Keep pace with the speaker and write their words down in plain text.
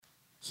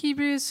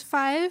Hebrews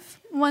 5,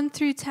 1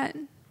 through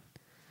 10.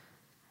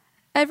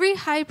 Every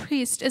high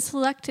priest is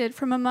selected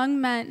from among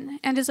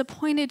men and is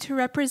appointed to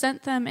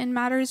represent them in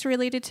matters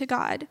related to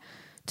God,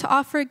 to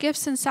offer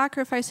gifts and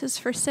sacrifices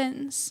for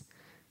sins.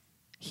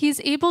 He is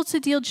able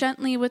to deal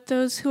gently with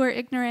those who are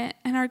ignorant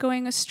and are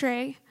going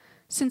astray,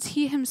 since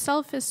he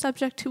himself is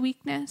subject to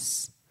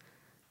weakness.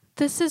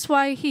 This is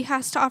why he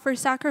has to offer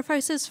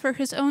sacrifices for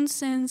his own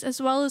sins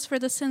as well as for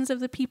the sins of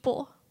the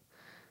people.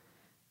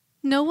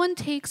 No one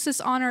takes this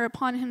honor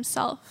upon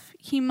himself.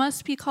 He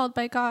must be called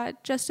by God,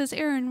 just as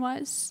Aaron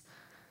was.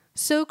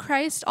 So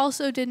Christ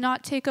also did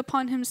not take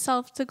upon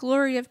himself the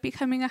glory of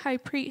becoming a high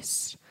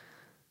priest.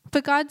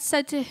 But God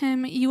said to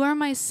him, "You are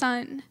my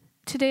son.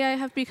 Today I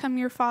have become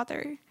your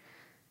father."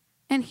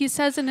 And he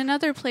says in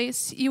another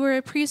place, "You are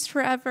a priest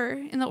forever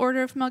in the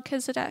order of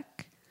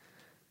Melchizedek."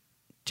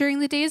 During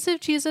the days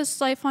of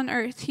Jesus' life on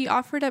earth, he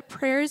offered up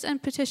prayers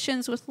and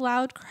petitions with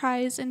loud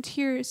cries and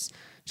tears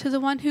to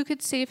the one who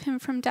could save him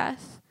from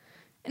death,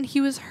 and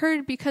he was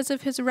heard because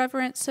of his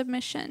reverent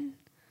submission.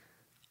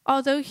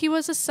 Although he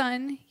was a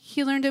son,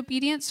 he learned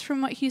obedience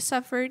from what he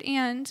suffered,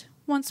 and,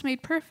 once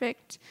made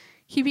perfect,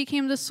 he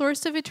became the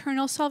source of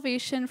eternal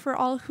salvation for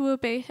all who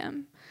obey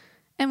him,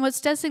 and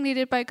was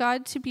designated by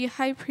God to be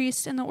high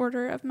priest in the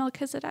order of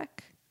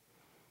Melchizedek.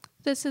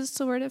 This is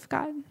the word of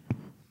God.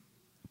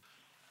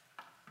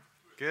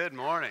 Good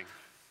morning.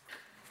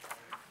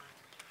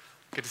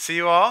 Good to see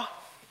you all.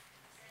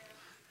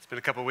 It's been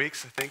a couple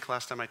weeks, I think,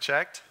 last time I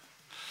checked.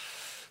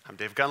 I'm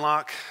Dave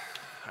Gunlock.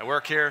 I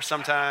work here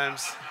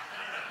sometimes.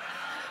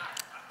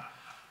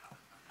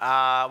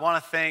 I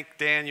want to thank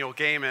Daniel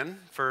Gaiman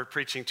for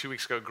preaching 2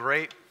 weeks ago.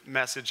 Great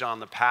message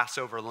on the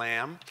Passover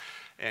lamb.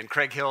 And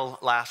Craig Hill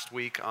last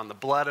week on the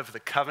blood of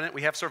the covenant.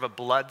 We have sort of a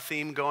blood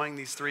theme going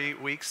these 3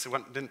 weeks.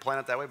 Didn't plan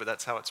it that way, but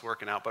that's how it's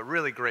working out. But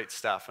really great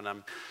stuff, and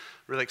I'm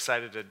really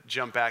excited to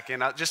jump back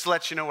in. Just to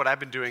let you know what I've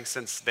been doing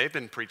since they've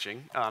been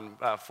preaching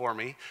for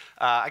me.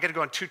 I got to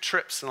go on 2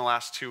 trips in the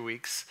last 2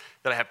 weeks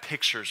that I have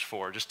pictures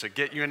for, just to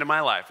get you into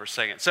my life for a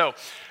second. So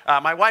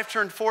my wife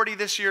turned 40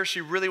 this year. She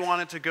really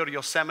wanted to go to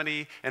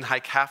Yosemite and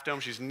hike Half Dome.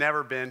 She's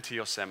never been to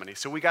Yosemite.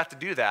 So we got to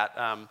do that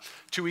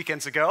 2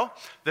 weekends ago.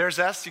 There's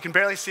us. You can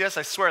barely see us.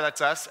 I swear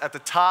that's us. At the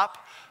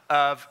top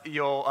of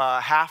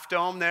Half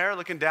Dome there,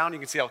 looking down, you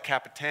can see El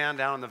Capitan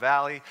down in the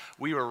valley.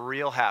 We were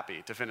real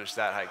happy to finish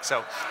that hike.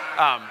 So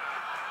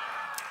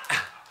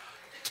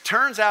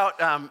turns out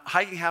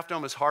hiking Half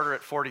Dome is harder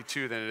at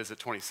 42 than it is at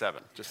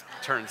 27. Just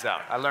turns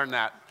out. I learned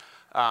that.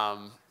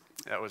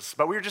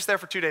 But we were just there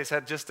for 2 days,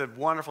 had just a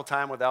wonderful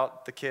time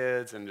without the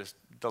kids and just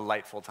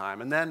delightful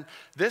time. And then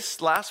this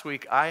last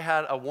week, I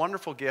had a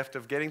wonderful gift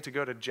of getting to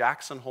go to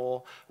Jackson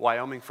Hole,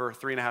 Wyoming for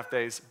 3.5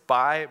 days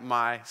by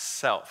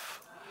myself.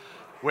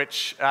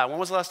 Which, when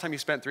was the last time you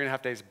spent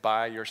 3.5 days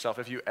by yourself,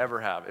 if you ever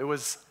have? It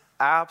was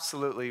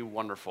absolutely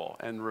wonderful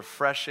and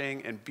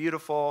refreshing and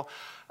beautiful.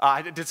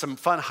 I did some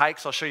fun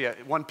hikes. I'll show you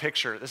one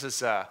picture. This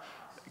is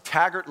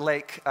Taggart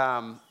Lake.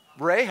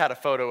 Ray had a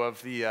photo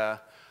of the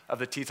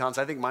Tetons.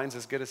 I think mine's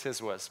as good as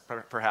his was,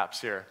 perhaps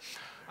here.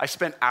 I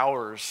spent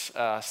hours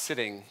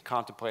sitting,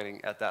 contemplating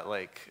at that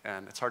lake,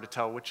 and it's hard to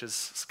tell which is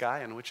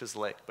sky and which is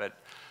lake, but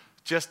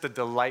just a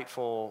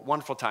delightful,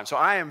 wonderful time. So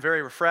I am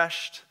very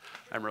refreshed.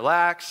 I'm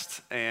relaxed,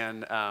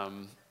 and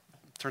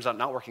turns out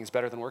not working is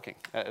better than working.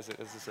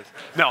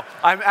 No,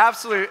 I'm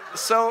absolutely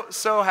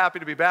so happy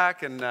to be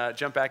back and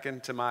jump back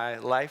into my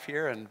life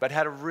here, but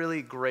had a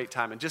really great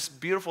time and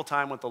just beautiful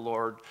time with the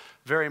Lord.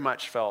 Very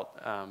much felt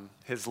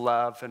his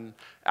love and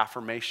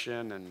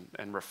affirmation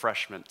and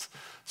refreshment.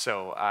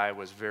 So I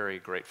was very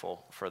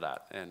grateful for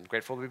that and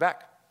grateful to be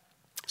back.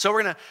 So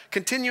we're going to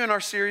continue in our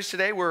series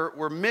today.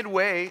 We're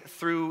midway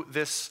through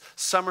this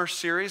summer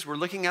series. We're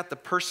looking at the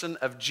person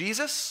of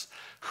Jesus,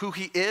 who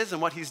he is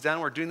and what he's done.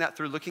 We're doing that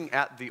through looking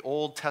at the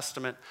Old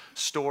Testament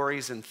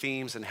stories and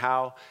themes and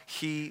how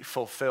he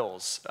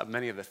fulfills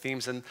many of the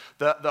themes. And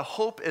the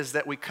hope is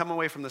that we come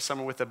away from the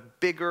summer with a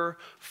bigger,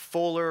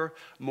 fuller,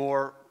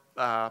 more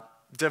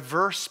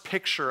diverse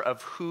picture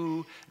of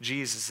who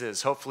Jesus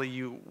is. Hopefully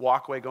you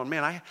walk away going,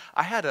 man,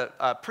 I had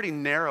a pretty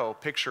narrow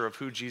picture of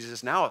who Jesus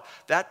is. Now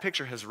that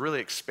picture has really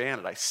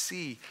expanded. I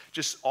see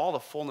just all the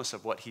fullness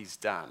of what he's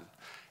done.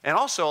 And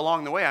also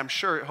along the way, I'm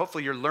sure,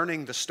 hopefully you're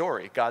learning the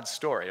story, God's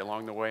story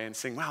along the way and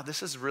saying, wow,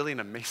 this is really an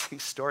amazing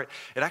story.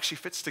 It actually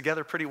fits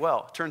together pretty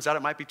well. Turns out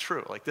it might be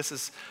true. Like this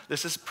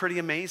is pretty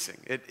amazing.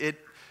 It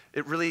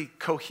really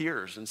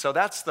coheres. And so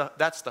that's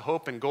the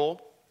hope and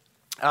goal.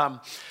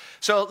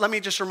 So let me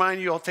just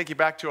remind you, I'll take you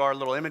back to our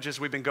little images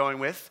we've been going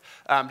with,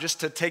 just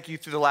to take you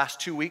through the last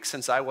 2 weeks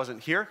since I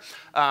wasn't here.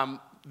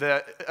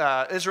 The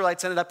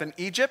Israelites ended up in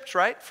Egypt,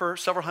 right, for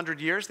several hundred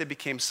years. They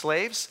became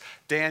slaves.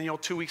 Daniel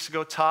 2 weeks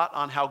ago taught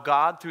on how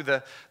God, through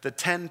the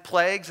 10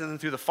 plagues and then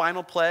through the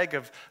final plague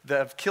of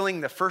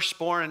killing the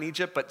firstborn in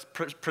Egypt, but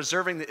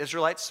preserving the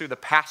Israelites through the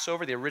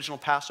Passover, the original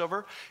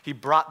Passover, he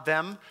brought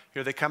them,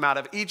 here they come out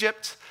of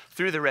Egypt,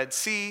 through the Red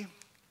Sea,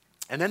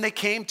 and then they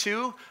came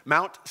to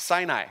Mount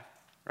Sinai,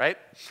 right?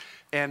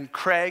 And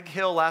Craig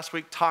Hill last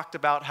week talked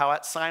about how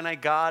at Sinai,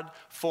 God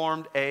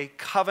formed a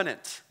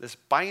covenant, this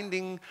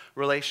binding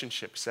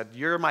relationship. He said,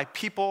 you're my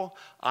people,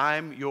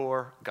 I'm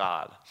your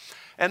God.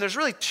 And there's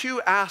really two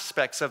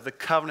aspects of the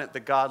covenant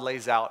that God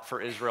lays out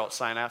for Israel at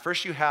Sinai.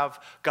 First, you have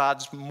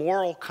God's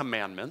moral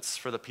commandments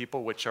for the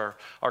people, which are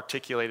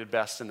articulated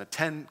best in the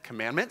 10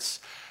 Commandments.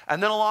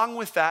 And then along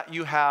with that,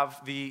 you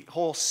have the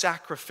whole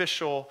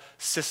sacrificial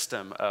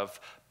system of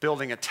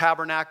building a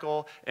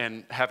tabernacle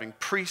and having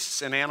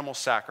priests and animal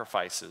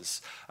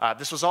sacrifices.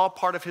 This was all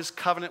part of his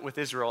covenant with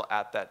Israel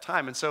at that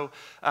time. And so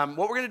what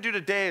we're going to do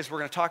today is we're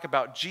going to talk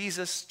about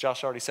Jesus,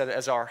 Josh already said it,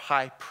 as our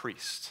high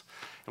priest.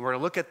 And we're going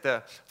to look at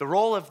the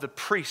role of the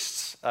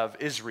priests of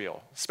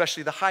Israel,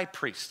 especially the high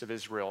priest of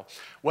Israel,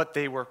 what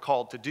they were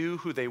called to do,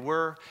 who they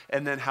were,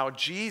 and then how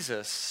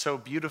Jesus so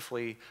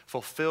beautifully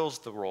fulfills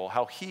the role,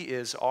 how he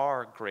is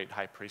our great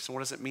high priest. And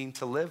what does it mean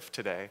to live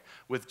today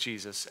with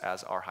Jesus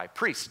as our high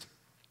priest?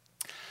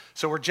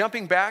 So we're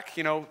jumping back,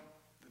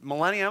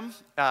 millennium,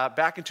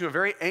 back into a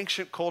very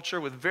ancient culture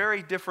with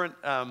very different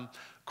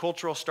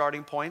cultural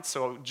starting points.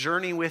 So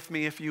journey with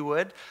me, if you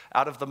would,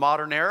 out of the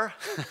modern era,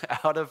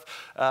 out of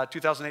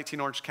 2018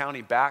 Orange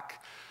County,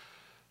 back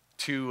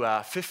to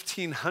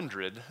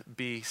 1500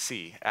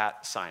 BC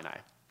at Sinai.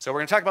 So we're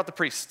going to talk about the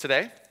priests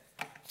today.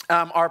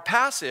 Our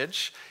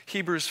passage,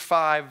 Hebrews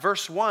 5,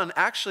 verse 1,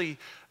 actually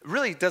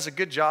really does a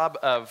good job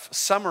of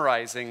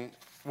summarizing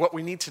what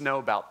we need to know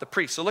about the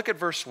priest. So look at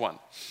verse 1.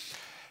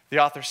 The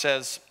author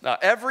says,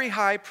 every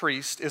high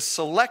priest is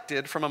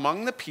selected from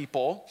among the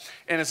people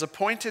and is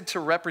appointed to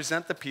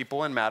represent the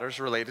people in matters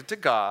related to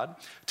God,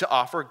 to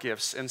offer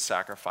gifts and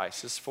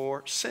sacrifices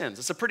for sins.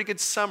 It's a pretty good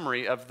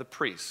summary of the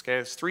priests. Okay,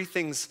 there's three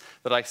things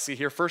that I see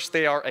here. First,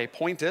 they are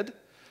appointed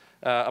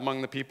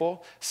among the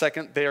people.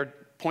 Second, they are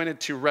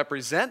appointed to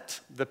represent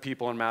the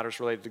people in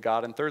matters related to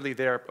God. And thirdly,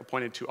 they are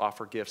appointed to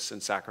offer gifts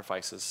and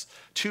sacrifices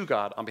to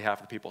God on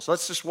behalf of the people. So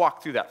let's just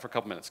walk through that for a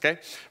couple minutes, okay?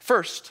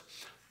 First,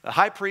 the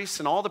high priests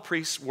and all the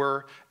priests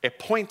were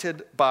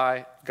appointed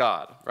by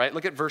God, right?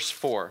 Look at verse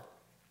 4.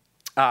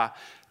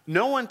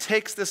 No one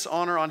takes this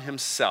honor on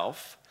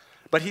himself,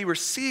 but he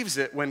receives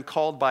it when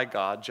called by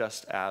God,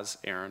 just as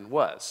Aaron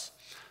was.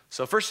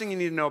 So first thing you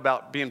need to know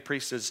about being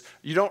priest is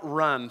you don't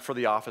run for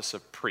the office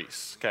of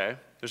priest, okay?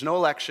 There's no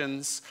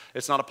elections.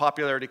 It's not a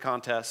popularity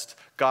contest.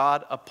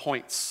 God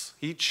appoints.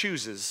 He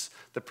chooses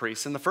the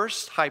priests. And the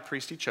first high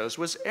priest he chose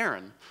was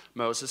Aaron,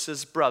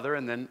 Moses' brother,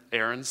 and then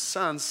Aaron's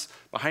sons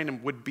behind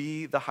him would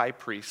be the high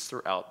priests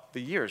throughout the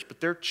years. But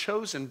they're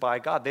chosen by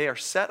God. They are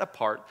set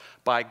apart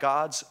by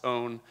God's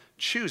own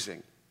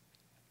choosing.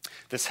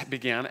 This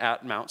began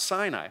at Mount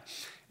Sinai.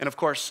 And of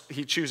course,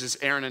 he chooses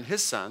Aaron and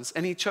his sons,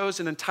 and he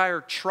chose an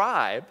entire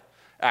tribe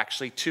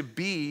actually to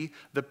be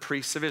the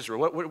priests of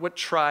Israel. What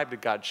tribe did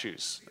God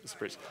choose as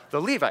priests?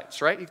 The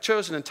Levites, right? He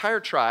chose an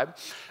entire tribe.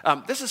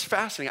 This is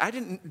fascinating. I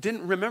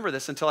didn't remember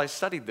this until I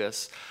studied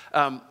this.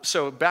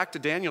 So back to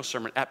Daniel's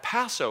sermon. At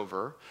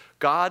Passover,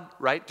 God,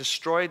 right,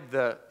 destroyed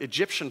the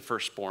Egyptian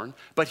firstborn,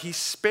 but he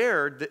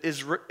spared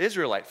the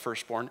Israelite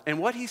firstborn. And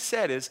what he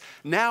said is,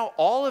 now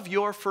all of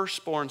your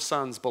firstborn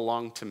sons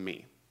belong to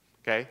me.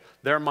 Okay?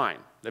 They're mine.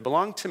 They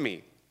belong to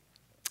me.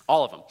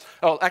 All of them.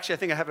 Oh, actually, I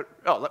think I have it.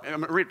 Oh, I'm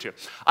going to read it to you.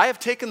 I have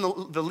taken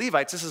the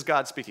Levites, this is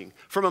God speaking,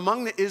 from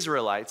among the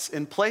Israelites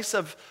in place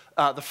of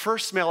the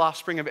first male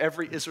offspring of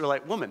every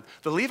Israelite woman.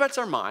 The Levites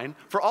are mine,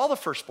 for all the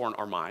firstborn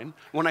are mine.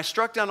 When I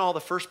struck down all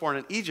the firstborn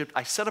in Egypt,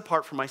 I set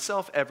apart for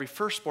myself every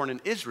firstborn in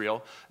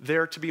Israel.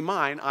 They're to be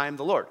mine, I am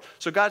the Lord.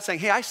 So God's saying,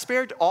 hey, I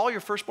spared all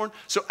your firstborn.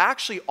 So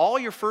actually, all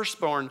your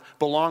firstborn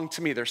belong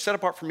to me. They're set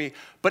apart for me.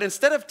 But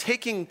instead of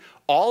taking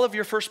all of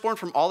your firstborn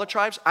from all the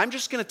tribes, I'm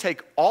just going to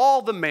take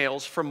all the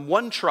males from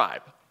one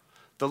tribe,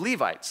 the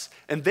Levites,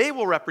 and they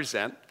will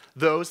represent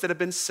those that have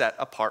been set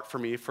apart for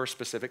me for a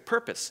specific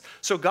purpose.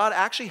 So God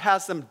actually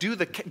has them do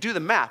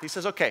the math. He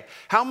says, okay,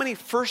 how many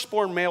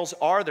firstborn males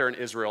are there in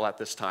Israel at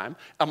this time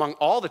among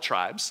all the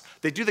tribes?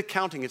 They do the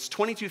counting. It's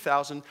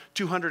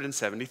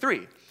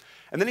 22,273.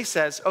 And then he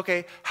says,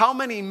 okay, how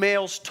many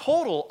males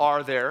total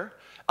are there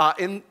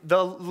in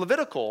the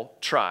Levitical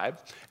tribe?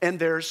 And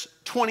there's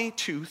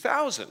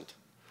 22,000.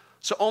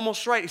 So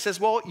almost right. He says,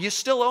 well, you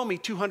still owe me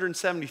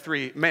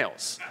 273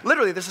 males.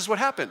 Literally, this is what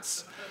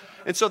happens.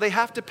 And so they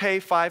have to pay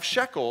 5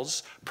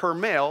 shekels per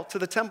male to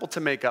the temple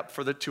to make up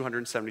for the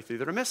 273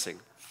 that are missing.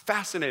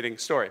 Fascinating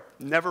story.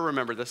 Never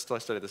remembered this until I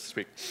studied this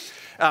week.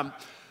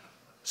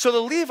 So the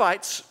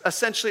Levites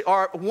essentially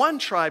are one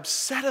tribe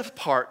set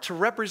apart to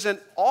represent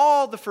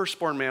all the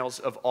firstborn males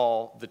of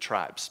all the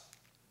tribes.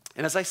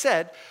 And as I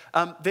said,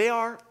 they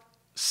are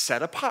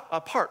set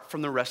apart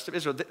from the rest of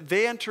Israel.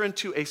 They enter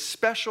into a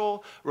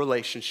special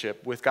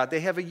relationship with God.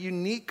 They have a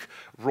unique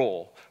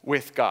role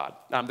with God.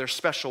 There's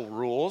special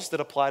rules that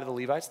apply to the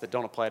Levites that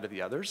don't apply to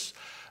the others.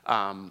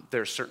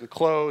 There's certain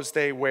clothes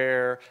they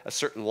wear, a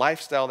certain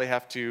lifestyle they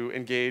have to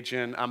engage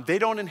in. They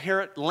don't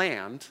inherit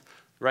land,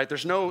 right?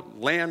 There's no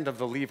land of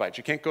the Levites.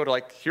 You can't go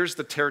to here's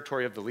the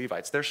territory of the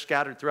Levites. They're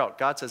scattered throughout.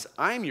 God says,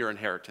 I'm your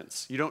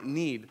inheritance. You don't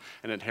need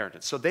an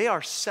inheritance. So they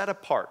are set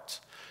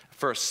apart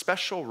for a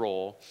special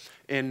role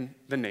in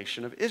the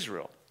nation of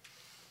Israel.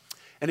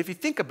 And if you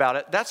think about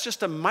it, that's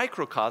just a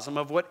microcosm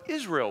of what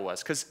Israel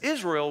was, because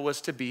Israel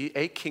was to be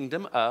a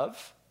kingdom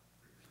of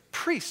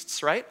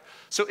priests, right?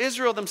 So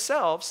Israel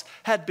themselves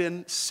had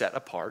been set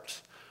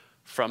apart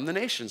from the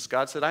nations.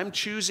 God said, I'm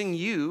choosing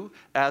you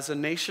as a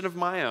nation of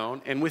my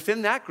own, and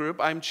within that group,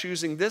 I'm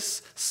choosing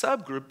this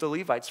subgroup, the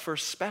Levites, for a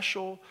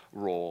special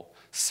role,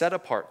 set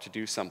apart to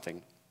do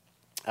something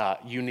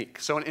unique.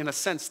 So in a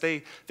sense,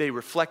 they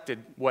reflected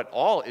what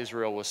all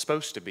Israel was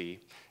supposed to be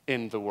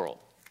in the world.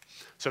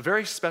 So a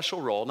very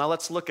special role. Now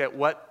let's look at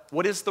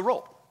what is the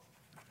role.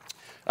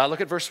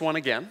 Look at verse 1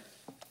 again.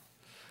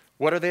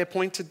 What are they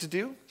appointed to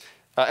do?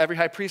 Every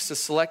high priest is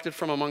selected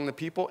from among the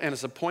people and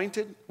is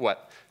appointed,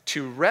 what?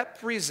 To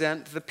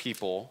represent the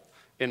people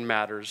in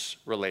matters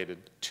related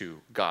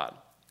to God,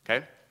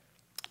 okay?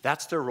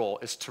 That's their role,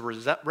 is to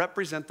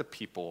represent the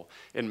people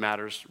in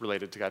matters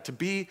related to God. To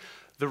be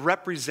the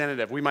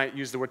representative, we might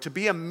use the word, to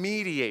be a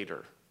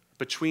mediator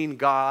between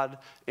God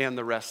and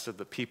the rest of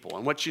the people.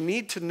 And what you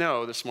need to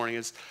know this morning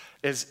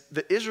is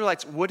the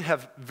Israelites would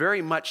have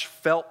very much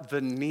felt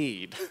the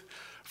need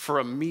for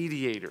a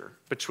mediator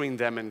between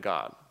them and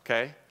God,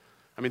 okay?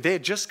 I mean, they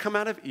had just come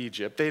out of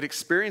Egypt. They had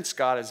experienced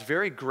God as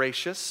very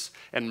gracious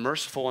and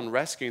merciful in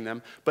rescuing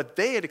them, but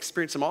they had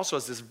experienced him also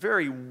as this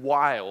very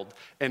wild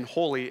and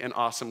holy and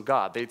awesome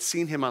God. They'd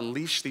seen him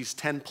unleash these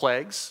 10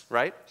 plagues,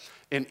 right?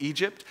 In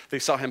Egypt, they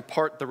saw him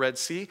part the Red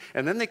Sea,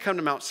 and then they come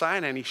to Mount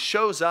Sinai, and he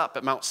shows up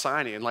at Mount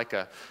Sinai in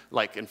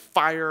like in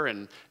fire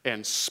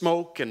and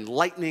smoke and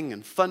lightning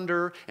and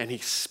thunder, and he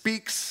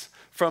speaks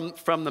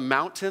from the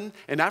mountain.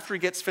 And after he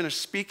gets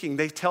finished speaking,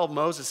 they tell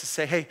Moses to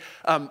say, hey,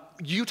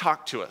 you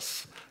talk to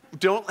us.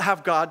 Don't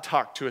have God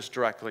talk to us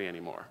directly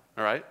anymore,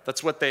 all right?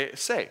 That's what they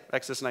say,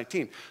 Exodus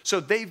 19. So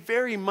they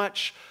very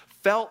much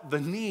felt the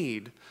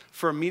need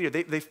for a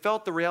mediator. They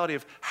felt the reality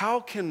of how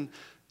can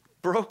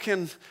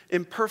broken,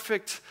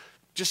 imperfect,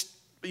 just,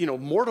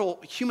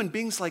 mortal human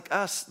beings like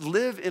us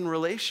live in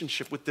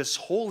relationship with this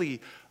holy,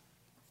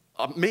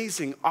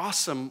 amazing,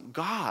 awesome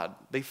God.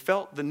 They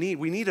felt the need.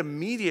 We need a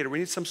mediator. We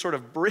need some sort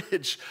of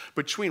bridge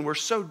between. We're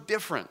so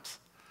different.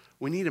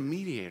 We need a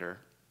mediator.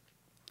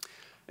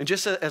 And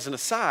just as an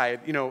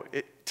aside,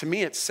 to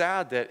me it's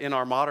sad that in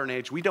our modern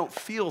age, we don't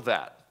feel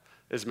that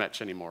as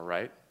much anymore,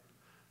 right?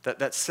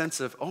 That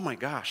sense of, oh my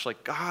gosh,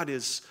 like God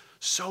is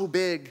so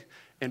big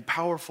and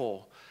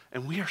powerful,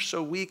 and we are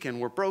so weak,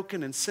 and we're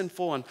broken and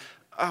sinful, and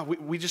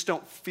we just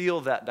don't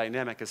feel that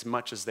dynamic as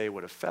much as they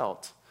would have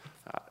felt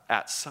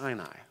at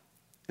Sinai.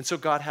 And so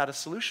God had a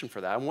solution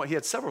for that. And he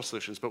had several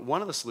solutions, but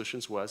one of the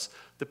solutions was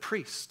the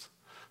priest.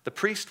 The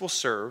priest will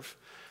serve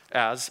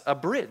as a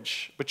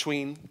bridge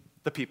between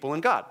the people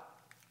and God.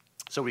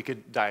 So we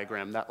could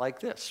diagram that like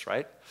this,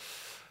 right?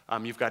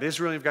 You've got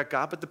Israel, you've got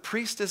God, but the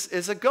priest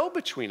is a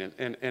go-between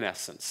in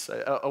essence,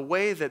 a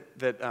way that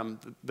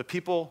the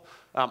people,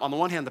 on the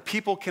one hand, the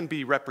people can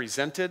be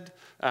represented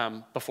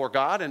before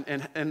God,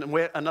 and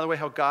another way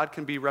how God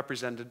can be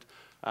represented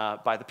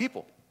by the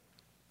people.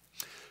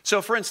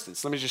 So for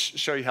instance, let me just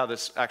show you how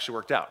this actually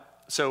worked out.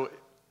 So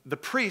the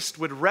priest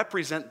would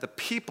represent the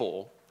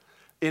people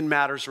in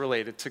matters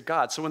related to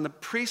God. So when the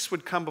priest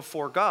would come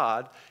before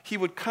God, he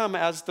would come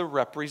as the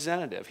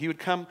representative. He would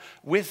come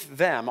with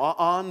them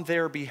on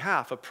their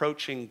behalf,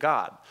 approaching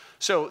God.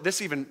 So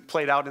this even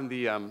played out in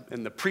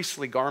the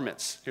priestly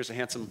garments. Here's a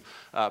handsome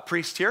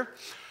priest here.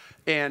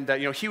 And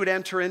he would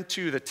enter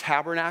into the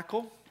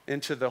tabernacle,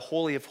 into the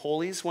Holy of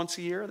Holies once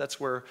a year.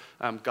 That's where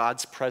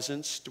God's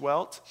presence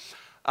dwelt.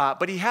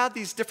 But he had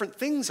these different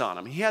things on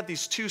him. He had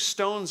these 2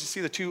 stones. You see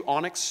the 2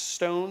 onyx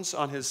stones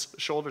on his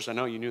shoulders? I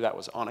know you knew that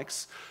was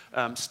onyx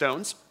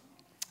stones.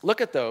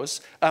 Look at those.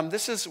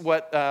 This is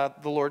what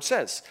the Lord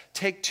says.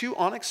 Take 2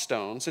 onyx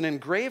stones and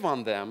engrave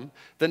on them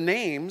the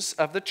names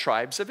of the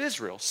tribes of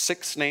Israel.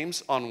 6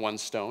 names on one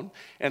stone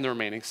and the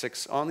remaining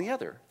 6 on the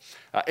other.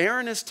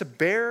 Aaron is to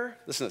bear,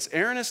 listen to this,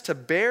 Aaron is to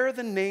bear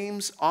the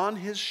names on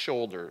his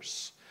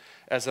shoulders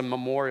as a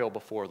memorial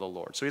before the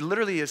Lord. So he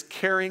literally is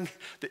carrying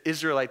the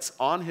Israelites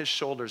on his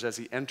shoulders as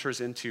he enters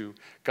into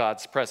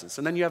God's presence.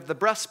 And then you have the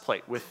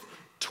breastplate with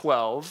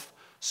 12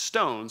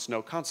 stones,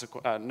 no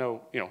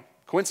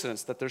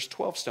coincidence that there's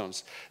 12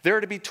 stones. There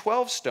are to be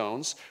 12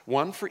 stones,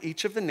 one for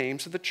each of the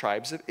names of the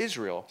tribes of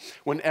Israel.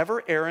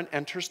 Whenever Aaron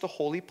enters the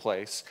holy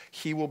place,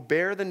 he will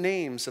bear the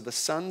names of the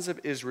sons of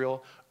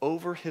Israel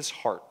over his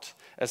heart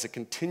as a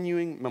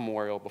continuing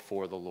memorial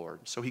before the Lord.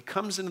 So he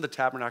comes into the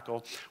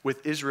tabernacle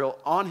with Israel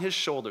on his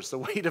shoulders, the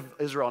weight of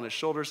Israel on his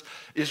shoulders,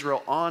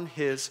 Israel on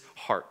his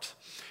heart.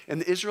 And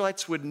the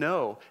Israelites would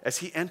know as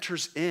he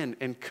enters in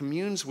and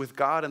communes with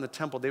God in the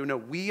temple, they would know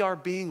we are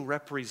being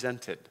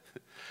represented.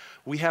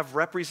 We have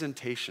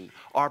representation.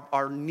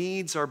 Our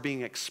needs are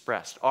being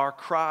expressed. Our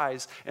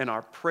cries and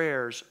our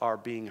prayers are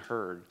being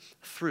heard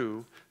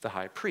through the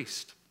high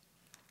priest.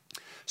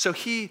 So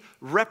he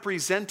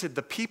represented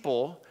the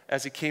people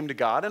as he came to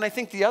God. And I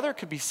think the other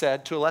could be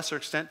said to a lesser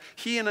extent.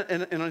 He, in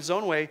his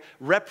own way,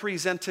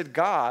 represented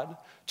God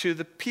to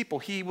the people.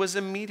 He was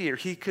a mediator.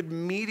 He could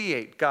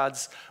mediate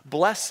God's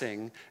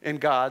blessing and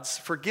God's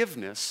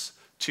forgiveness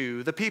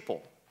to the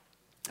people.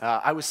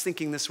 I was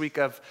thinking this week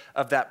of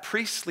that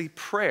priestly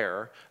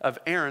prayer of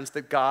Aaron's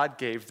that God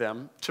gave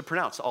them to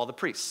pronounce, all the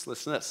priests.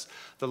 Listen to this.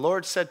 The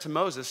Lord said to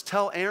Moses,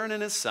 "Tell Aaron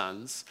and his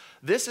sons,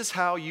 this is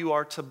how you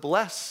are to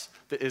bless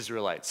the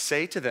Israelites.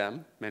 Say to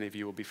them," many of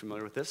you will be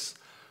familiar with this,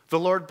 "The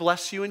Lord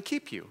bless you and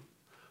keep you.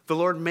 The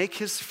Lord make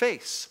his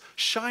face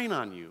shine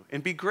on you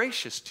and be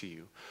gracious to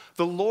you.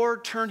 The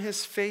Lord turn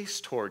his face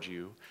toward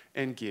you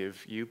and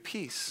give you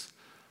peace."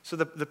 So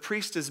the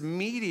priest is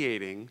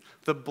mediating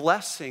the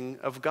blessing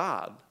of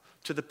God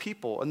to the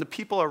people. And the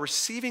people are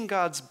receiving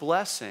God's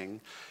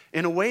blessing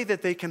in a way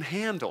that they can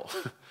handle,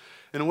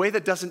 in a way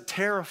that doesn't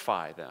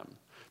terrify them.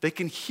 They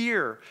can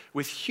hear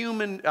with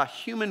a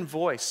human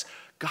voice,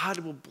 God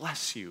will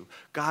bless you.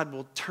 God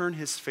will turn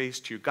his face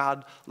to you.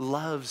 God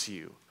loves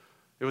you.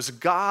 It was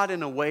God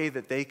in a way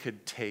that they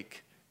could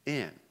take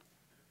in,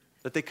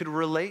 that they could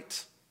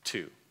relate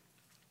to.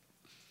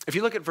 If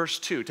you look at verse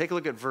 2, take a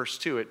look at verse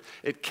 2.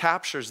 It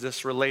captures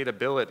this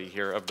relatability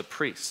here of the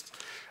priest,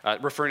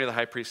 referring to the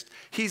high priest.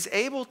 He's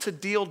able to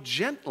deal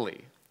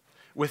gently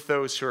with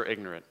those who are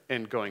ignorant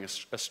and going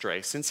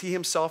astray, since he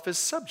himself is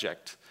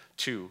subject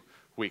to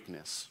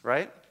weakness,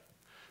 right?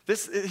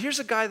 Here's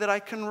a guy that I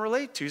can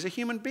relate to. He's a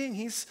human being.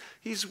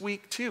 He's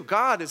weak too.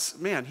 God is,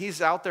 man,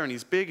 he's out there and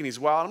he's big and he's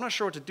wild. I'm not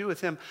sure what to do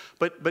with him,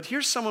 but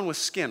here's someone with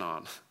skin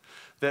on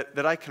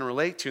that I can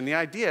relate to. And the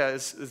idea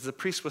is the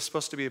priest was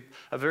supposed to be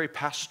a very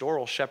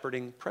pastoral,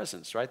 shepherding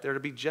presence, right? They're to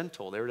be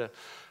gentle. They're to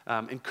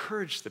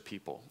encourage the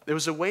people. There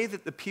was a way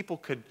that the people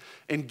could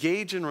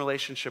engage in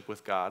relationship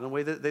with God, in a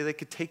way that they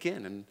could take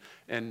in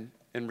and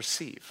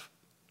receive.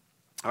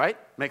 All right?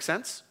 Make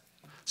sense?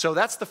 So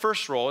that's the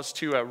first role, is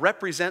to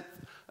represent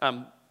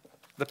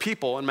the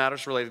people in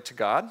matters related to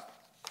God.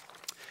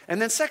 And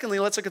then secondly,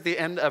 let's look at the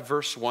end of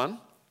verse 1.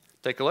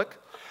 Take a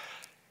look.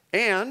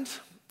 And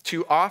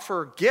to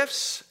offer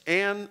gifts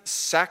and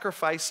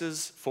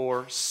sacrifices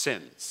for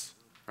sins,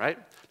 right?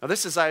 Now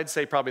this is, I'd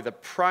say, probably the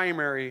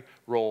primary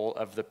role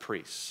of the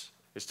priests,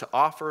 is to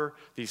offer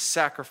these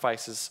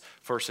sacrifices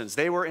for sins.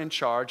 They were in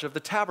charge of the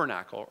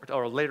tabernacle,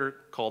 or later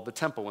called the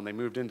temple when they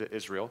moved into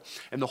Israel,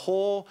 and the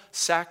whole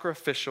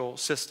sacrificial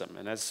system.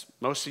 And as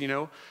most of you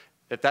know,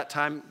 at that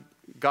time,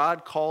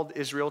 God called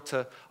Israel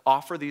to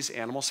offer these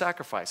animal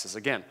sacrifices.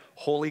 Again,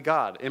 holy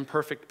God,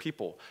 imperfect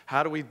people.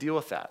 How do we deal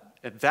with that?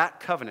 At that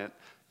covenant,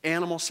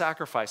 animal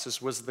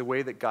sacrifices was the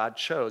way that God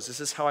chose.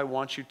 This is how I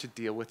want you to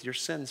deal with your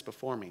sins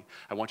before me.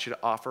 I want you to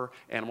offer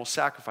animal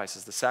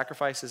sacrifices. The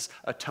sacrifices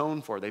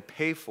atone for, they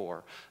pay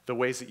for the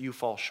ways that you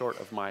fall short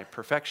of my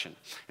perfection.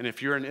 And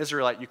if you're an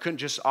Israelite, you couldn't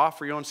just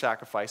offer your own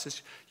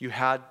sacrifices. You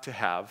had to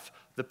have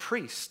the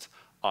priest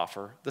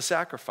offer the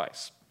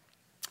sacrifice.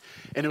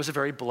 And it was a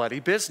very bloody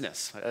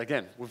business.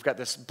 Again, we've got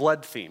this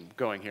blood theme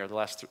going here the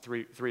last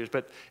three years.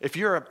 But if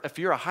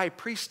you're a high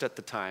priest at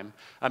the time,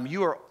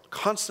 you are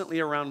constantly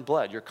around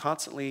blood. You're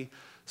constantly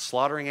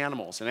slaughtering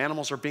animals, and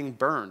animals are being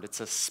burned. It's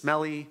a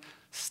smelly,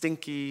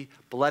 stinky,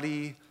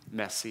 bloody,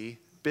 messy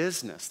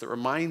business that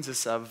reminds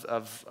us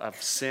of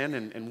sin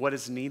and what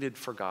is needed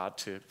for God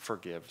to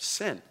forgive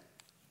sin.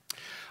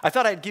 I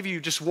thought I'd give you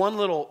just one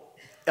little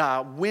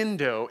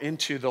window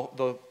into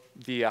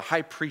the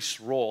high priest's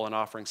role in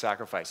offering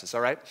sacrifices,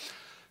 all right?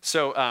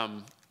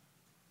 So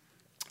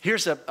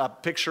here's a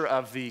picture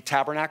of the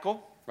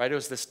tabernacle, right? It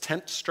was this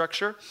tent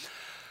structure.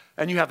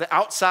 And you have the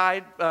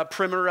outside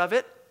perimeter of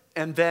it,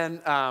 and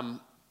then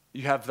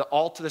you have the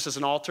altar. This is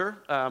an altar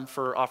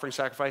for offering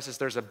sacrifices.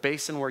 There's a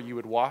basin where you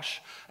would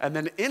wash. And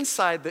then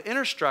inside the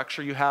inner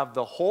structure, you have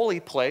the holy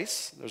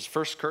place. There's the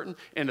first curtain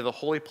into the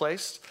holy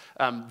place.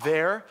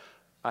 There,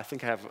 I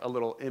think I have a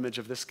little image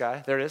of this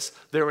guy. There it is.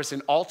 There was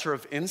an altar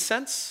of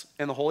incense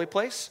in the holy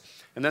place.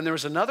 And then there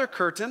was another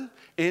curtain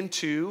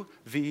into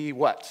the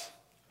what?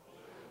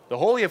 The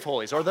Holy of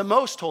Holies, or the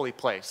most holy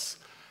place.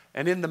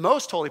 And in the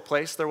most holy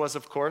place, there was,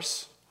 of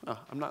course,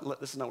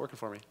 this is not working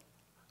for me.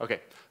 Okay,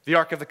 the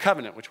Ark of the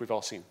Covenant, which we've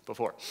all seen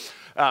before.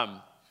 Right,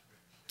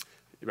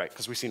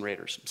 because we've seen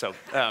Raiders. So,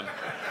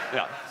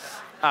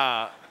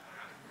 yeah.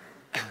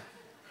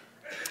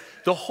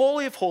 The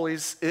Holy of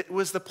Holies, it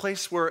was the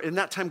place where, in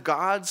that time,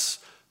 God's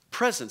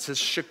presence, his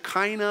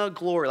Shekinah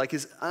glory, like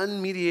his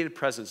unmediated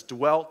presence,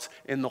 dwelt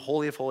in the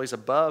Holy of Holies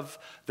above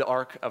the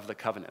Ark of the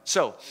Covenant.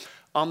 So,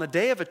 on the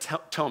Day of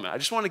Atonement, I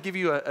just want to give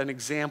you an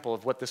example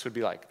of what this would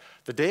be like.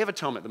 The Day of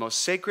Atonement, the most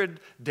sacred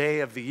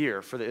day of the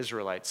year for the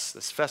Israelites,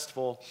 this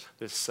festival,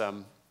 the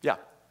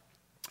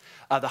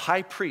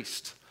high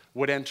priest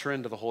would enter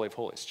into the Holy of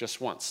Holies just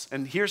once.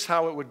 And here's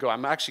how it would go.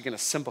 I'm actually going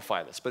to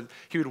simplify this, but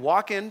he would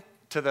walk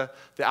into the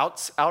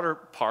outer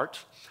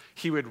part.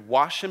 He would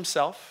wash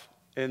himself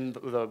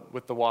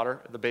with the water,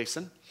 the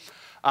basin.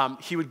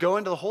 He would go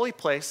into the holy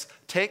place,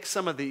 take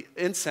some of the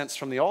incense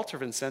from the altar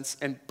of incense,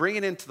 and bring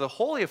it into the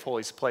Holy of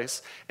Holies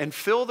place and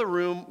fill the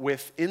room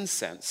with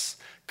incense,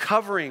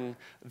 covering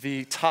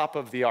the top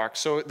of the ark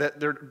so that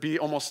there'd be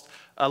almost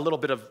a little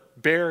bit of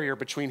barrier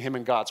between him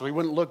and God. So he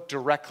wouldn't look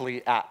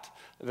directly at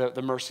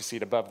the mercy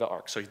seat above the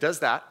ark. So he does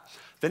that.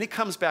 Then he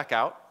comes back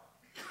out,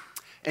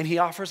 and he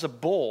offers a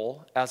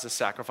bull as a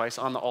sacrifice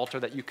on the altar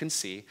that you can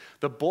see.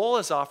 The bull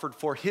is offered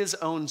for his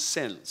own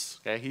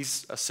sins. Okay?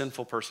 He's a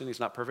sinful person. He's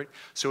not perfect.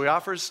 So he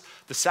offers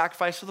the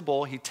sacrifice of the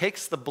bull. He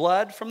takes the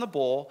blood from the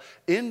bull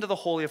into the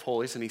Holy of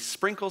Holies, and he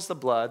sprinkles the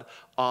blood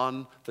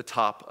on the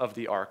top of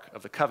the Ark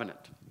of the Covenant.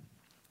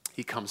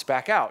 He comes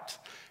back out,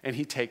 and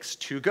he takes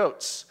 2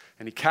 goats,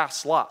 and he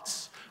casts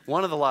lots.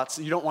 One of the lots,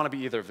 you don't want to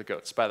be either of the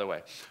goats, by the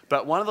way,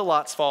 but one of the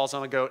lots falls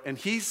on a goat, and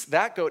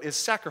that goat is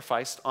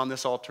sacrificed on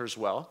this altar as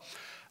well.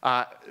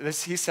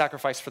 He's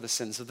sacrificed for the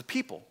sins of the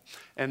people.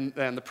 And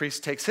the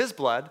priest takes his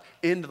blood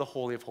into the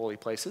Holy of Holy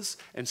Places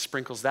and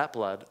sprinkles that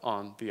blood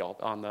on the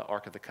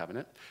Ark of the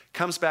Covenant.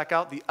 Comes back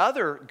out. The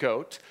other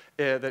goat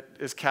that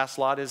is cast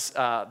lot is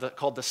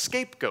called the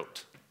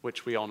scapegoat,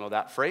 which we all know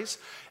that phrase.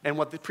 And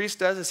what the priest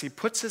does is he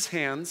puts his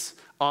hands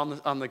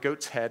on the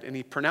goat's head and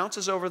he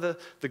pronounces over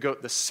the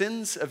goat the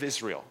sins of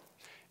Israel.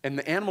 And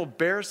the animal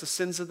bears the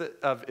sins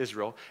of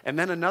Israel. And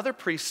then another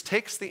priest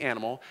takes the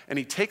animal and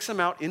he takes him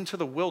out into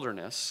the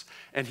wilderness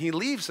and he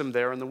leaves him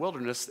there in the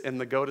wilderness, and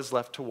the goat is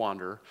left to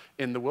wander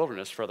in the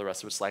wilderness for the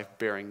rest of its life,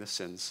 bearing the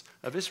sins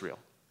of Israel.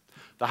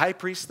 The high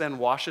priest then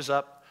washes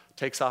up,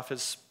 takes off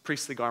his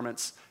priestly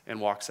garments, and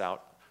walks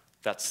out.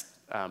 That's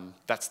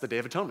the Day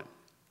of Atonement.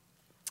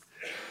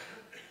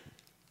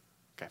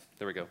 Okay,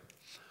 there we go.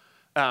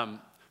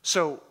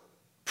 So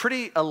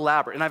pretty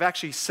elaborate, and I've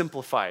actually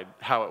simplified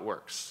how it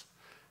works.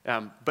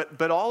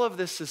 But all of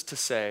this is to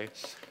say,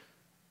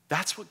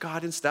 that's what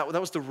God, that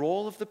was the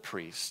role of the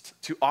priest,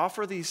 to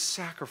offer these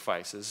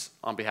sacrifices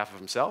on behalf of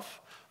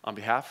himself, on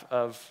behalf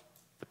of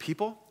the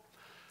people.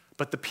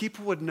 But the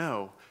people would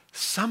know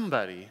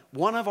somebody,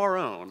 one of our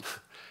own,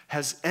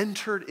 has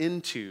entered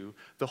into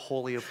the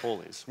Holy of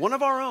Holies. One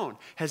of our own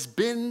has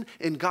been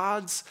in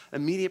God's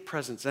immediate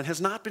presence and has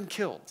not been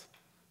killed.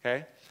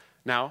 Okay?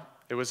 Now,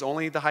 it was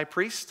only the high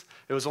priest.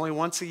 It was only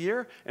once a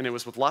year, and it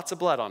was with lots of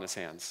blood on his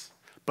hands.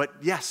 But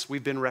yes,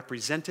 we've been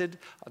represented.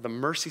 The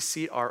mercy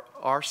seat,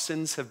 our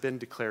sins have been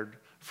declared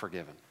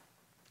forgiven.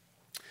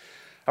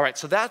 All right,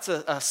 so that's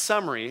a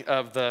summary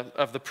of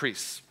the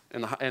priests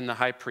and the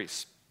high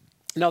priest.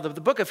 Now, the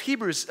book of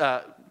Hebrews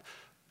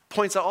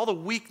points out all the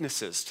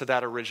weaknesses to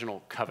that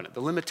original covenant, the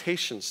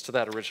limitations to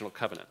that original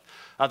covenant.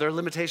 There are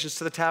limitations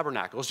to the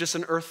tabernacle. It was just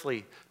an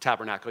earthly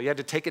tabernacle. You had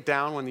to take it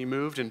down when you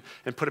moved and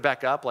put it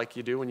back up like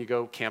you do when you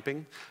go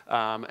camping.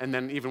 And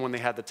then even when they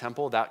had the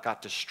temple, that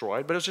got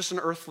destroyed. But it was just an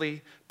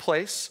earthly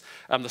place.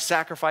 The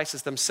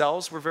sacrifices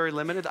themselves were very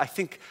limited. I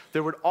think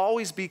there would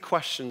always be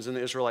questions in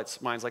the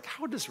Israelites' minds, like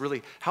how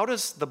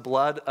does the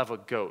blood of a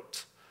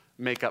goat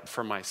make up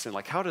for my sin?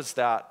 Like how is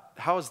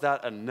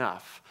that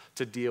enough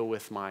to deal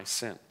with my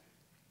sin?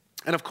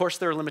 And of course,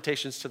 there are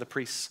limitations to the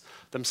priests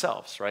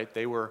themselves, right?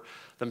 They were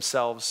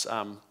themselves,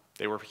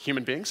 they were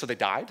human beings, so they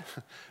died.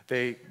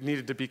 They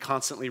needed to be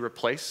constantly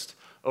replaced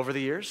over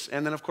the years.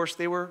 And then, of course,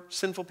 they were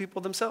sinful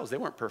people themselves. They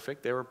weren't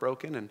perfect. They were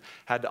broken and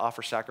had to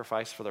offer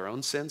sacrifice for their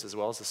own sins as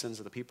well as the sins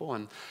of the people.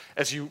 And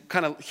as you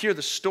kind of hear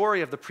the story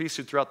of the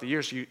priesthood throughout the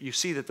years, you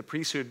see that the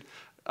priesthood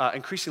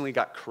increasingly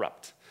got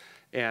corrupt.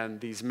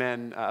 And these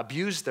men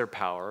abused their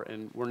power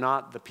and were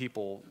not the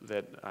people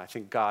that I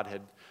think God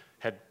had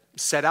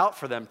set out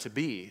for them to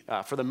be,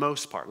 for the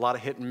most part. A lot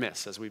of hit and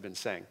miss, as we've been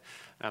saying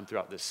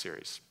throughout this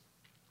series.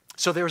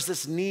 So there's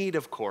this need,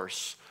 of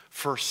course,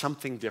 for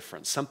something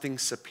different, something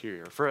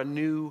superior, for a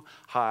new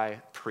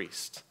high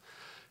priest.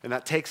 And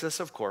that takes us,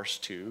 of course,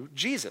 to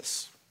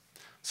Jesus.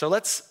 So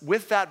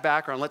with that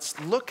background, let's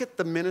look at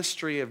the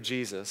ministry of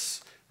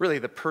Jesus, really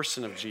the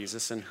person of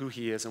Jesus and who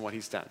he is and what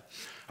he's done.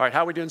 All right,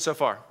 how are we doing so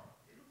far?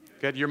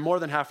 Good, you're more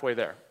than halfway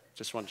there.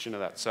 Just want you to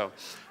know that. So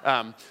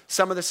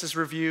some of this is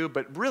review,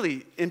 but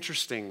really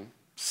interesting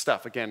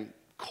stuff. Again,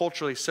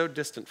 culturally so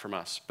distant from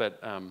us, but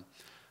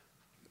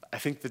I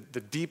think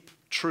the deep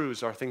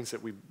truths are things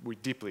that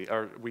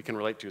we can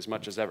relate to as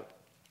much as ever.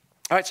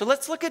 All right, so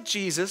let's look at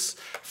Jesus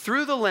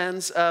through the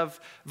lens of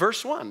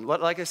verse 1.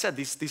 Like I said,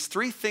 these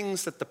 3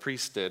 things that the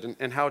priest did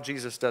and how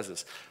Jesus does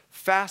this.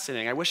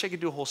 Fascinating. I wish I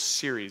could do a whole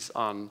series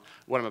on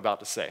what I'm about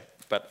to say,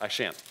 but I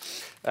shan't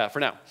for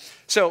now.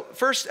 So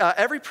first,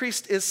 every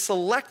priest is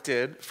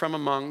selected from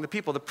among the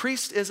people. The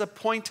priest is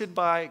appointed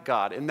by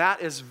God, and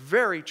that is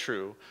very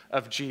true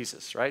of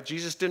Jesus, right?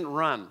 Jesus didn't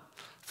run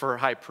for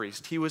high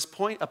priest. He was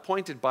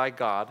appointed by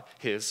God,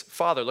 his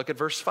Father. Look at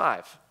verse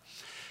 5.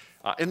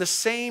 In the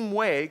same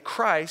way,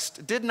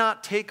 Christ did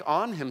not take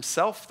on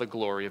himself the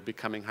glory of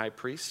becoming high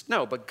priest.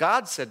 No, but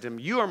God said to him,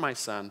 "You are my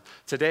son.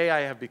 Today I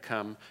have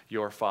become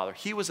your father."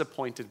 He was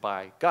appointed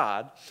by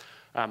God.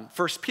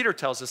 First Peter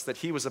tells us that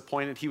he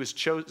was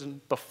chosen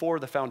before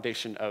the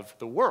foundation of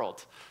the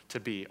world to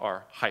be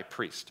our high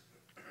priest.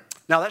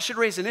 Now that should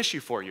raise an issue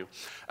for you.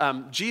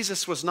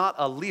 Jesus was not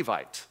a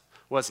Levite,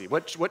 was he?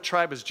 What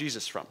tribe is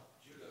Jesus from?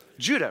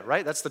 Judah,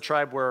 right? That's the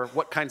tribe where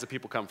what kinds of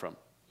people come from?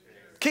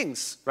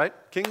 Kings, right?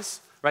 Kings,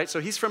 right? So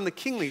he's from the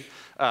kingly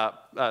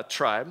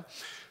tribe.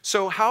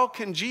 So how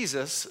can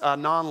Jesus, a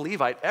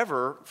non-Levite,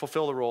 ever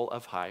fulfill the role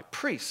of high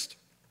priest?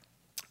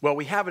 Well,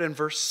 we have it in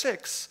verse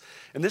 6,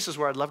 and this is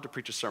where I'd love to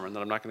preach a sermon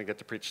that I'm not going to get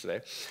to preach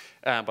today,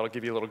 but I'll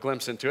give you a little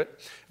glimpse into it.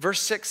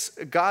 Verse 6,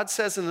 God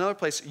says in another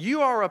place,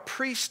 you are a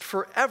priest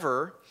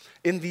forever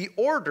in the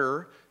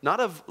order, not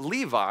of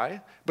Levi,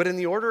 but in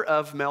the order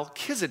of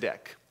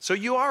Melchizedek. So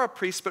you are a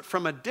priest, but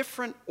from a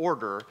different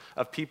order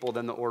of people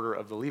than the order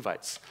of the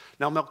Levites.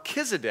 Now,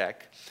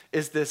 Melchizedek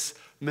is this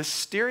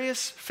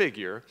mysterious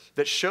figure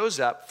that shows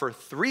up for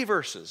 3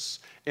 verses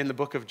in the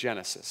book of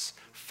Genesis.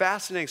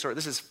 Fascinating story.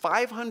 This is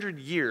 500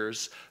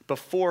 years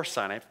before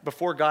Sinai,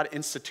 before God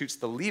institutes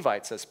the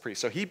Levites as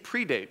priests. So he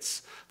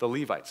predates the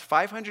Levites.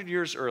 500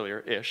 years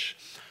earlier-ish,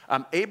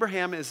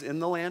 Abraham is in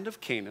the land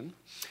of Canaan,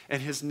 and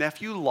his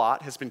nephew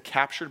Lot has been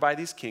captured by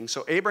these kings.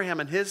 So Abraham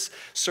and his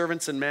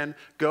servants and men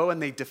go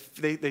and they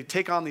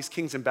take on these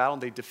kings in battle,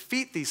 and they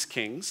defeat these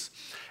kings,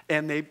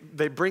 and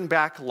they bring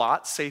back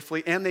Lot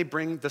safely, and they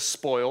bring the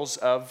spoils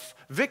of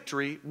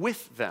victory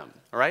with them,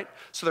 all right?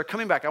 So they're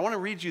coming back. I want to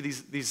read you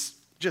these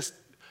just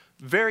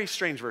very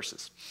strange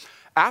verses.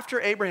 After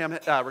Abraham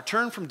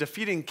returned from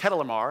defeating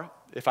Chedorlaomer,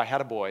 if I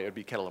had a boy, it would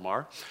be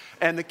Chedorlaomer,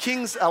 and the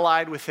kings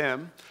allied with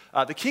him,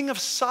 the king of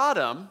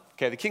Sodom,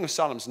 okay, the king of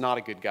Sodom is not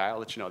a good guy, I'll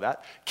let you know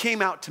that,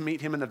 came out to meet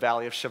him in the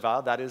valley of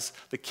Shavah, that is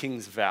the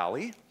king's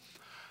valley.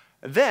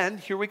 Then,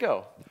 here we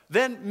go,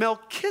 then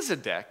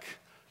Melchizedek,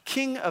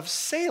 king of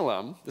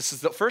Salem, this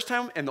is the first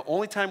time and the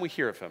only time we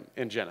hear of him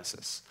in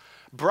Genesis,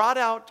 brought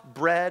out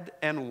bread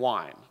and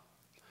wine.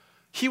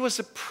 He was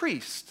a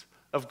priest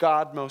of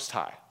God Most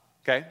High,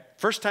 okay?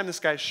 First time this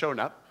guy's shown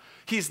up.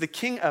 He's the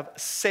king of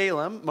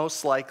Salem,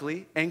 most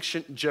likely,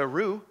 ancient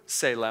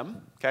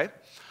Jerusalem, okay?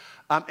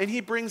 And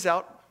he brings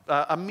out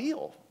a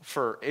meal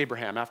for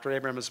Abraham after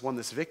Abraham has won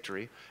this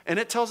victory. And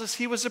it tells us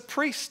he was a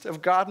priest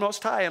of God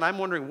Most High. And I'm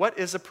wondering, what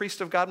is a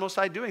priest of God Most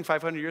High doing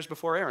 500 years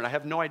before Aaron? I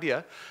have no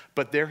idea.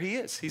 But there he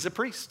is. He's a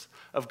priest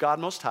of God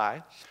Most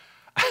High.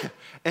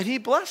 And he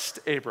blessed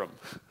Abram,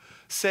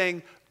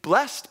 saying,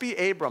 blessed be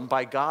Abram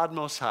by God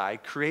Most High,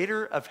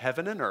 creator of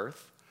heaven and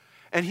earth.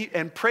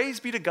 And praise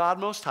be to God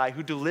Most High,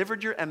 who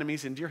delivered your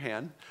enemies into your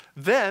hand.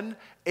 Then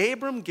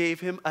Abram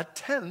gave him a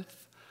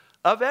tenth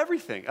of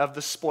everything, of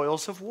the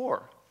spoils of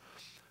war.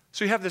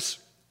 So you have this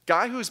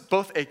guy who's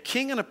both a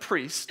king and a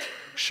priest,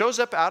 shows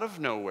up out of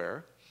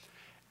nowhere.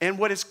 And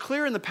what is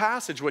clear in the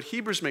passage, what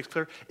Hebrews makes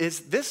clear,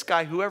 is this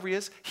guy, whoever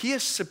he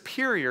is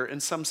superior in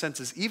some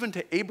senses, even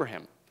to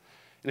Abraham.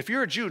 And if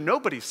you're a Jew,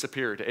 nobody's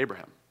superior to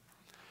Abraham.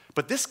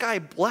 But this guy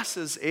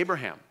blesses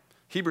Abraham.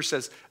 Hebrews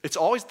says it's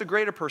always the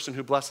greater person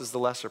who blesses the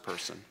lesser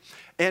person.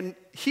 And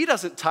he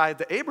doesn't tithe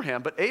to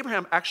Abraham, but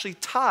Abraham actually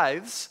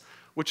tithes,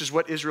 which is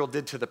what Israel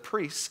did to the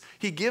priests.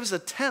 He gives a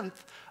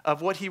tenth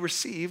of what he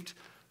received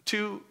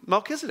to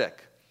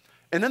Melchizedek.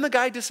 And then the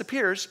guy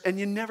disappears, and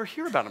you never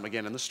hear about him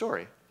again in the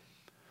story.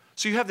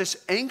 So you have this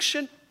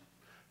ancient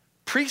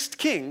priest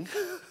king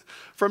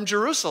from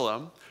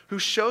Jerusalem who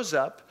shows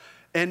up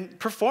and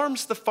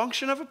performs the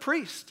function of a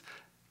priest.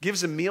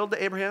 Gives a meal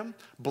to Abraham,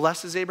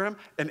 blesses Abraham,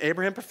 and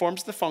Abraham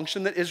performs the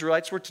function that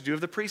Israelites were to do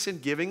of the priests in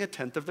giving a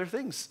tenth of their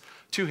things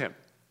to him.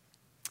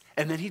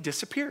 And then he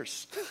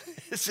disappears.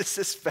 It's just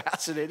this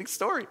fascinating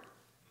story.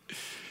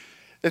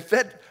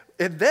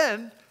 And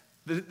then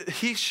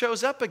he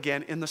shows up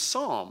again in the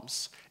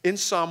Psalms, in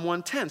Psalm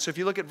 110. So if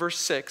you look at verse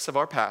 6 of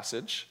our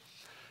passage,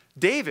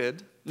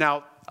 David,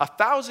 now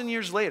 1,000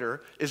 years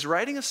later, is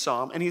writing a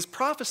psalm, and he's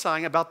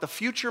prophesying about the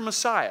future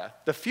Messiah,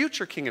 the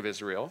future king of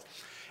Israel.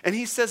 And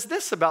he says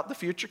this about the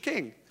future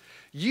king.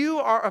 You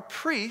are a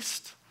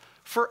priest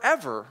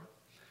forever.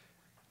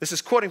 This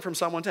is quoting from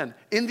Psalm 110.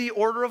 In the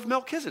order of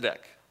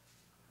Melchizedek.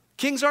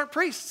 Kings aren't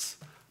priests.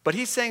 But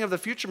he's saying of the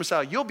future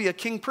Messiah, you'll be a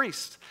king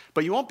priest.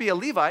 But you won't be a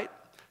Levite.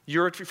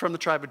 You're from the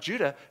tribe of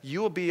Judah.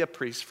 You will be a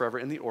priest forever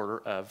in the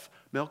order of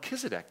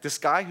Melchizedek. This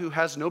guy who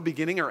has no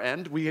beginning or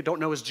end. We don't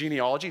know his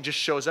genealogy. Just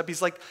shows up.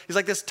 He's like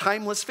this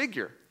timeless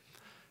figure.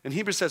 And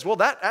Hebrews says, well,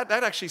 that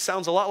actually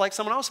sounds a lot like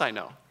someone else I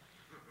know.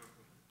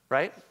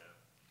 Right?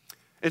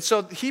 And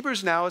so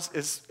Hebrews now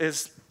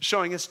is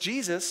showing us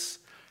Jesus.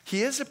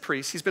 He is a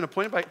priest. He's been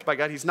appointed by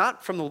God. He's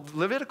not from the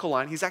Levitical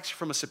line. He's actually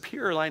from a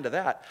superior line to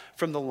that,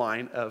 from the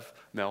line of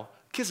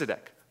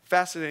Melchizedek.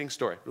 Fascinating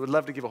story. We would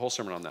love to give a whole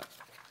sermon on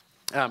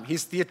that.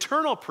 He's the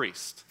eternal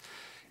priest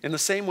in the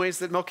same ways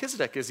that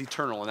Melchizedek is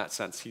eternal in that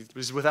sense.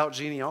 He's without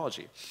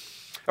genealogy.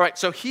 All right,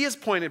 so he is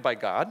appointed by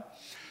God.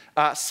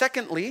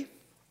 Secondly,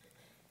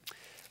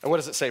 what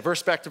does it say?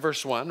 Back to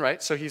verse 1,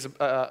 right? So he's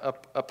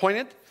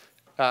appointed.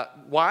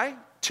 Why?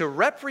 To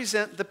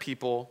represent the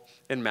people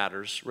in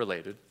matters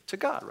related to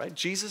God, right?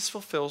 Jesus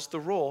fulfills the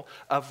role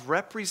of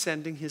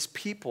representing his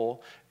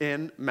people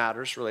in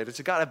matters related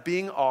to God, of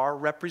being our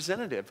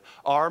representative,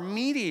 our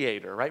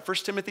mediator, right? 1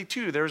 Timothy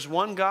 2, there's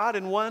one God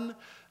and one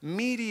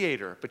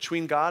mediator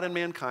between God and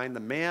mankind, the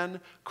man,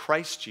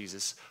 Christ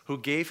Jesus, who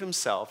gave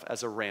himself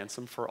as a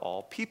ransom for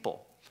all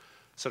people.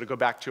 So to go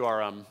back to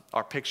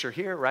our picture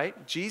here,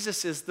 right?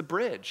 Jesus is the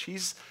bridge.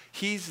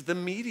 He's the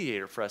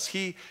mediator for us.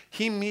 He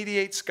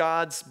mediates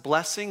God's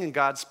blessing and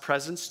God's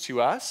presence to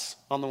us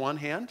on the one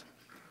hand,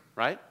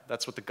 right?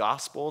 That's what the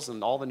Gospels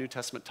and all the New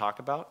Testament talk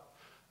about.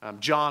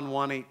 John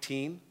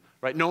 1:18,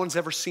 right? No one's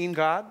ever seen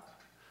God,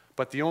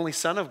 but the only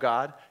Son of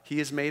God, he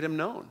has made him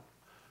known.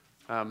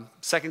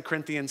 2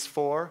 Corinthians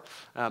 4,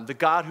 the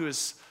God who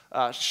has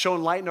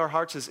shown light in our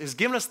hearts has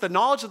given us the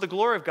knowledge of the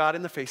glory of God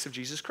in the face of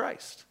Jesus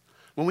Christ.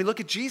 When we look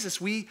at Jesus,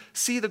 we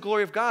see the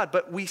glory of God,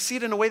 but we see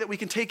it in a way that we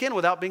can take in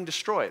without being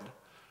destroyed.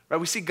 Right?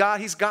 We see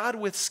God, he's God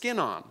with skin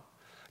on.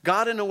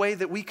 God in a way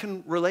that we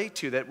can relate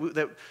to,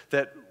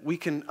 that we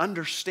can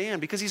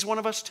understand, because he's one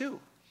of us too.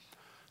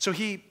 So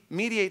he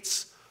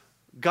mediates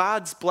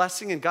God's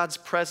blessing and God's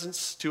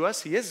presence to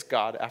us. He is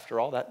God, after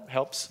all, that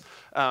helps.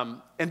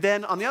 And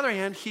then on the other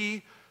hand,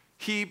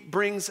 he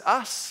brings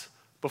us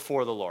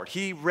before the Lord.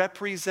 He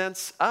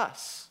represents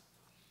us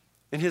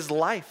in his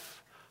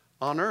life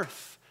on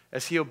earth.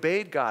 As he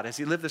obeyed God, as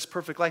he lived this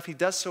perfect life, he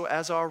does so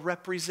as our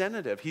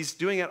representative. He's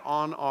doing it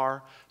on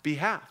our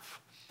behalf.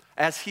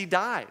 As he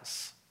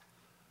dies,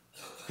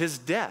 his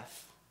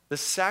death, the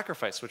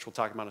sacrifice, which we'll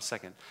talk about in a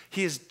second,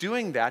 he is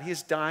doing that. He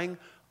is dying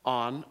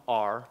on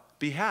our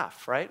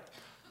behalf, right?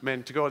 I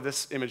mean, to go with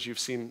this image you've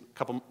seen a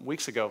couple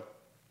weeks ago,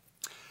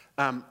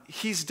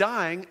 he's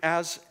dying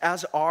as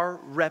our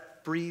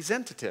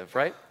representative,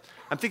 right?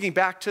 I'm thinking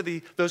back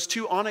to those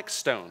two onyx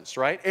stones,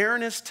 right?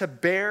 Aaron is to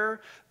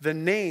bear the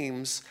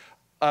names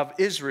of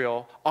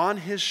Israel on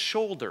his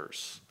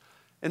shoulders.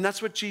 And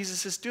that's what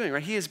Jesus is doing,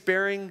 right? He is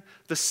bearing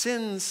the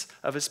sins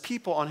of his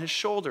people on his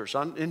shoulders,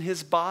 in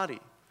his body.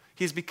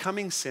 He's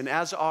becoming sin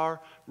as our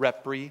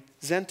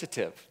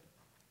representative.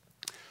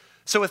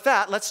 So with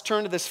that, let's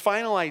turn to this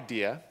final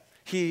idea.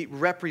 He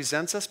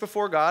represents us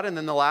before God. And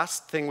then the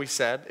last thing we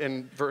said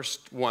in verse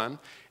 1,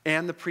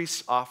 and the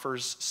priest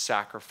offers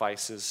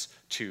sacrifices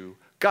to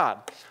God.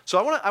 So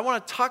I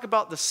want to talk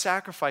about the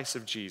sacrifice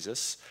of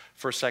Jesus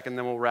for a second,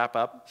 then we'll wrap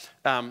up,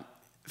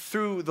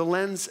 through the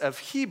lens of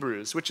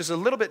Hebrews, which is a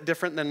little bit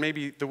different than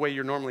maybe the way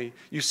you're normally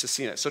used to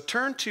seeing it. So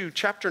turn to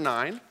chapter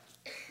 9,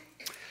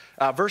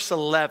 verse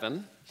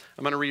 11.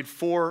 I'm going to read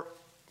four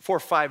or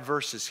five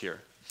verses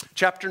here.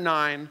 Chapter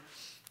 9,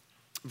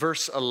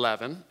 verse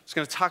 11. It's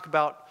going to talk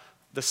about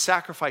the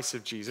sacrifice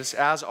of Jesus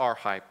as our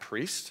high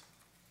priest.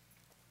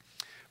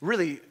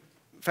 Really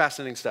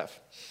fascinating stuff.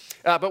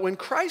 But when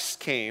Christ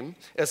came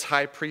as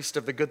high priest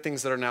of the good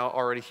things that are now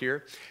already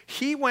here,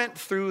 he went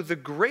through the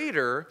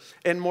greater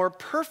and more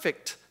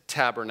perfect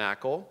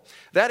tabernacle,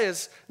 that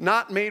is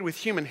not made with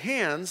human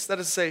hands, that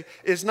is to say,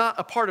 is not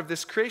a part of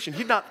this creation. He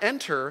did not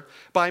enter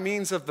by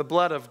means of the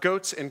blood of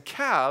goats and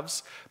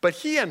calves, but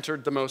he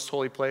entered the most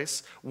holy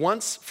place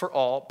once for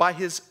all by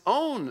his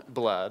own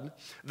blood,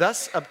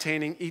 thus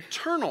obtaining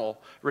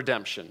eternal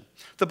redemption.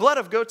 The blood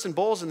of goats and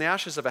bulls and the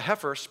ashes of a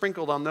heifer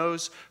sprinkled on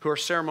those who are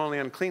ceremonially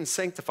unclean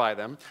sanctify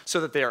them, so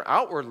that they are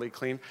outwardly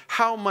clean.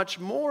 How much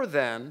more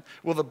then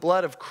will the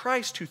blood of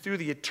Christ, who through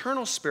the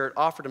eternal Spirit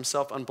offered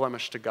himself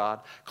unblemished to God,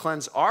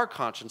 cleanse our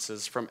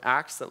consciences from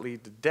acts that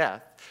lead to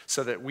death,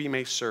 so that we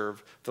may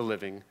serve the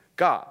living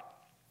God.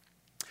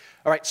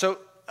 All right, so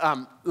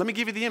let me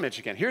give you the image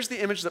again. Here's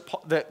the image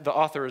that the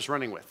author is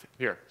running with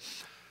here.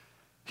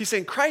 He's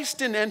saying Christ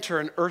didn't enter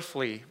an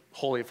earthly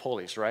Holy of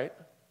Holies, right?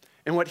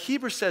 And what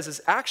Hebrews says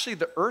is actually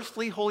the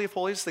earthly Holy of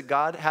Holies that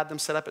God had them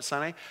set up at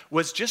Sinai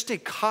was just a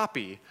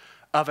copy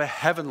of a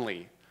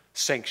heavenly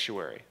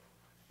sanctuary.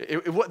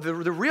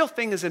 The real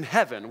thing is in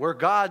heaven, where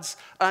God's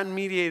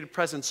unmediated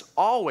presence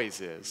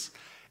always is.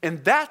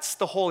 And that's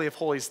the Holy of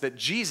Holies that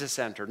Jesus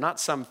entered, not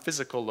some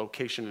physical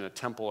location in a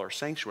temple or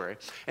sanctuary.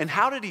 And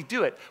how did he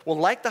do it? Well,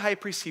 like the high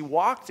priest, he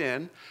walked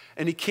in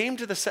and he came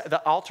to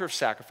the altar of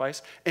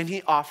sacrifice and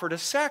he offered a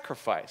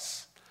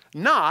sacrifice.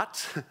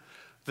 Not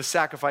the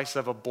sacrifice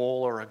of a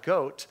bull or a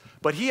goat,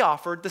 but he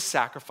offered the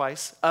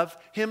sacrifice of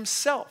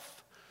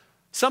himself.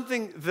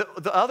 Something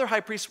the other high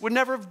priests would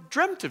never have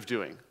dreamt of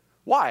doing.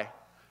 Why?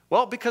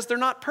 Well, because they're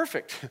not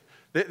perfect.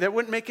 That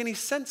wouldn't make any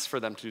sense for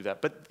them to do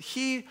that. But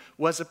he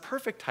was a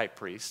perfect high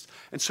priest,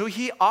 and so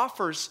he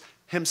offers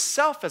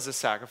himself as a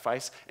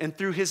sacrifice, and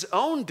through his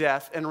own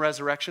death and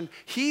resurrection,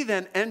 he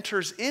then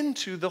enters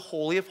into the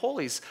Holy of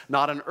Holies.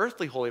 Not an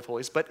earthly Holy of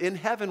Holies, but in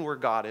heaven where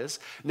God is.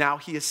 Now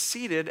he is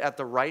seated at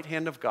the right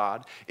hand of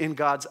God in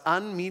God's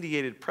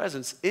unmediated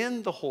presence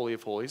in the Holy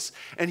of Holies,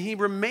 and he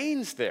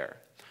remains there.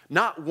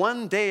 Not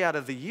one day out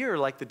of the year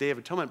like the Day of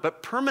Atonement,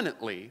 but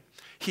permanently.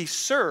 He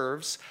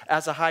serves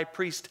as a high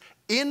priest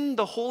in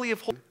the Holy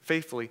of Holies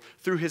faithfully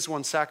through his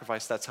one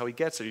sacrifice. That's how he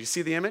gets there. You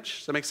see the image?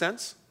 Does that make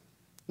sense?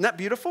 Isn't that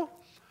beautiful?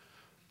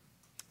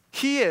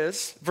 He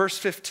is, verse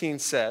 15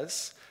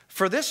 says,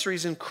 for this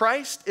reason,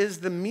 Christ is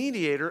the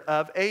mediator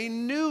of a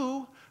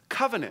new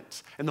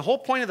covenant. And the whole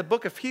point of the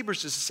book of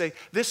Hebrews is to say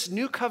this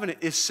new covenant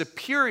is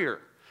superior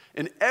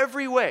in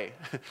every way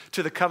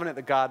to the covenant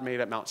that God made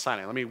at Mount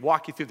Sinai. Let me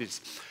walk you through these.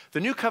 The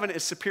new covenant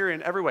is superior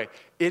in every way.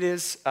 It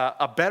is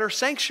a better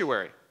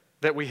sanctuary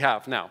that we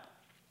have now.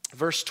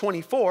 Verse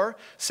 24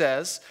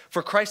 says,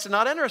 for Christ did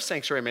not enter a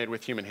sanctuary made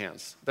with human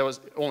hands. That was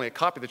only a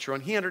copy of the true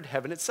one. He entered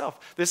heaven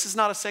itself. This is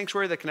not a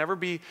sanctuary that can ever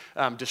be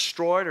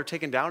destroyed or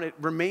taken down. It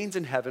remains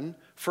in heaven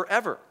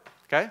forever,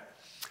 okay?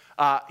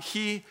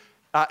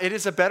 It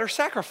is a better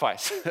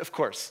sacrifice, of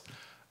course.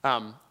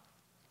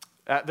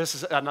 This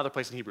is another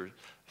place in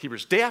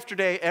Hebrews. Day after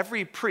day,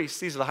 every priest,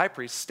 these are the high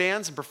priests,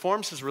 stands and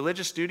performs his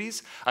religious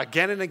duties.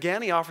 Again and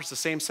again, he offers the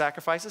same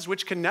sacrifices,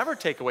 which can never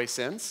take away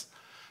sins.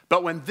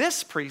 But when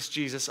this priest,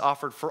 Jesus,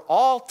 offered for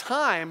all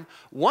time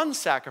one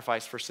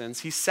sacrifice for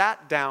sins, he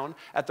sat down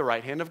at the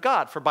right hand of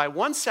God. For by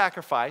one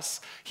sacrifice,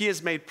 he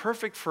has made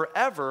perfect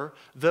forever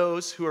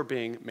those who are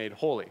being made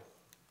holy.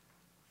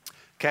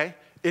 Okay?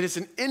 It is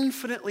an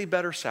infinitely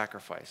better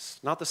sacrifice,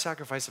 not the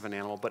sacrifice of an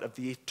animal, but of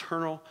the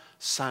eternal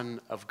Son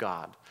of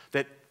God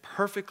that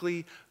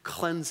perfectly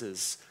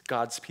cleanses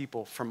God's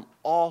people from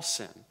all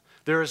sin.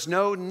 There is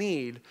no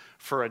need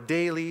for a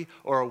daily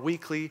or a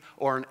weekly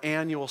or an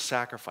annual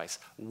sacrifice.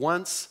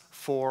 Once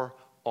for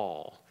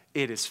all.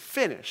 It is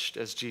finished,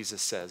 as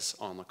Jesus says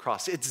on the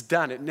cross. It's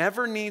done. It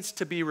never needs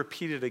to be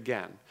repeated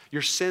again.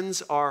 Your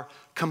sins are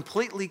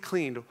completely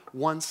cleaned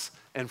once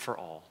and for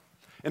all.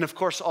 And of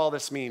course, all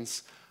this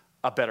means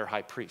a better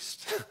high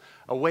priest,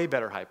 a way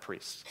better high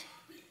priest.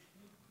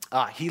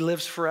 He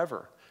lives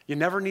forever. You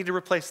never need to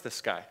replace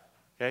this guy.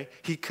 Okay?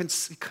 He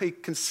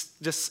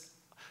just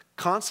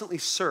constantly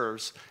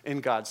serves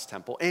in God's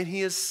temple, and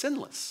he is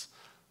sinless.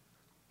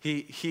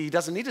 He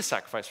doesn't need to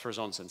sacrifice for his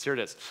own sins. Here it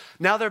is.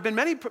 Now there have been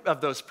many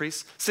of those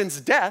priests since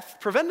death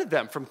prevented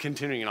them from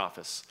continuing in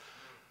office.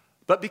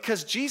 But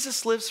because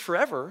Jesus lives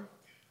forever,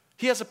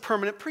 he has a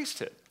permanent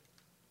priesthood.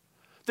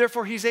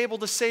 Therefore, he's able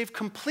to save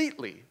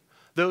completely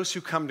those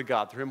who come to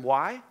God through him.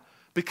 Why?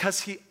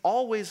 Because he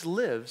always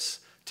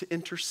lives to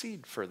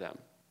intercede for them.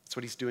 That's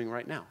what he's doing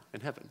right now in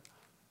heaven.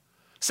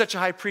 Such a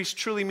high priest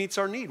truly meets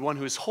our need, one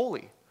who is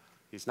holy.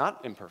 He's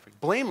not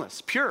imperfect,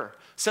 blameless, pure,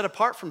 set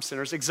apart from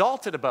sinners,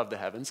 exalted above the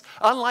heavens.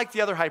 Unlike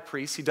the other high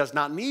priests, he does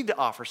not need to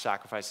offer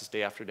sacrifices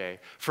day after day,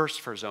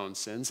 first for his own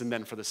sins and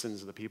then for the sins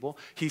of the people.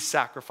 He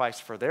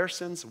sacrificed for their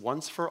sins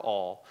once for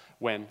all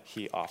when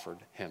he offered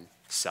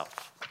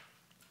himself.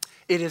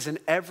 It is in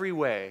every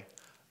way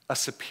a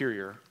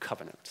superior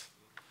covenant.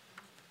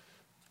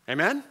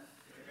 Amen? Amen.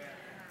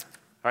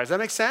 All right, does that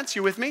make sense?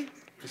 You with me?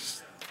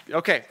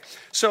 Okay,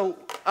 so,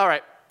 all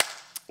right,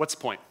 what's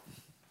the point?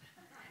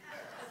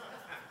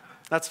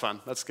 That's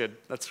fun. That's good.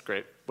 That's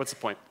great. What's the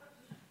point?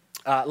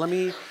 Let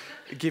me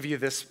give you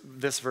this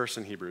verse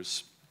in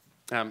Hebrews.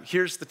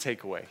 Here's the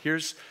takeaway.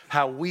 Here's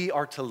how we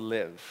are to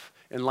live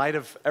in light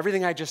of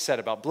everything I just said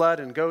about blood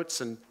and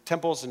goats and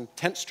temples and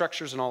tent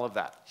structures and all of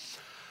that.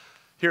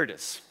 Here it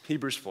is,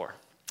 Hebrews 4.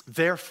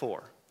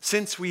 Therefore,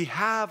 since we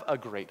have a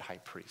great high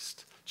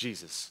priest,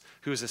 Jesus,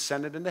 who has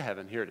ascended into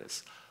heaven, here it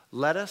is,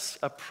 let us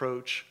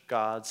approach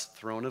God's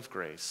throne of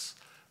grace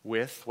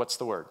with, what's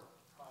the word?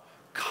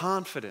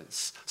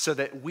 Confidence, so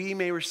that we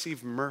may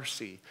receive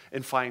mercy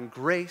and find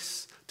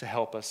grace to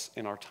help us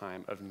in our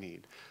time of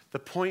need. The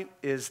point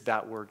is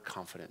that word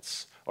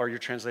confidence, or your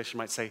translation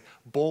might say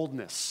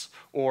boldness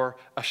or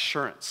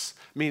assurance,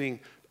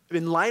 meaning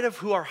in light of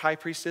who our high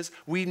priest is,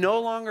 we no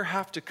longer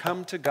have to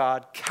come to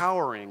God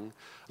cowering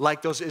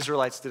like those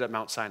Israelites did at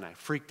Mount Sinai,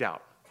 freaked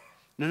out.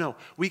 No,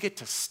 we get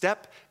to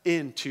step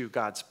into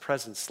God's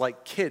presence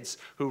like kids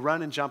who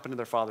run and jump into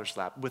their father's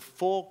lap with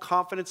full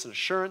confidence and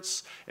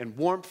assurance and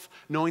warmth,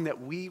 knowing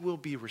that we will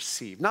be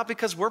received. Not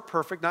because we're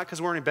perfect, not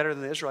because we're any better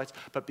than the Israelites,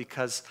 but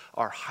because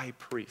our high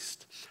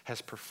priest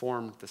has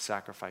performed the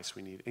sacrifice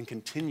we need and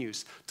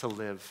continues to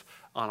live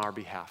on our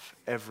behalf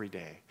every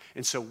day.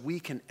 And so we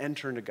can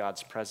enter into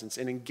God's presence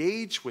and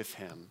engage with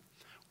him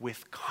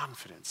with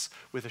confidence,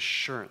 with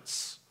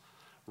assurance,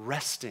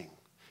 resting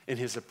in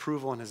his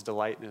approval and his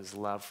delight and his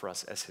love for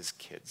us as his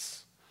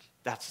kids.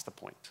 That's the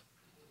point.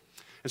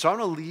 And so I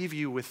want to leave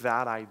you with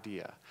that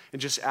idea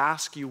and just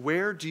ask you,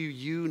 where do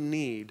you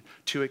need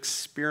to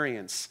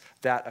experience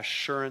that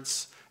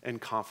assurance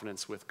and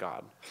confidence with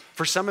God?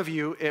 For some of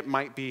you, it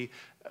might be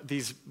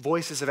these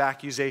voices of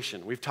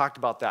accusation. We've talked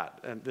about that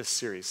in this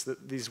series.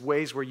 These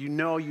ways where you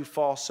know you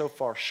fall so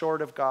far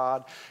short of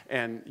God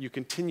and you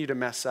continue to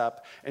mess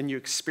up and you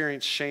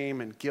experience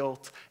shame and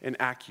guilt and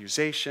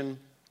accusation.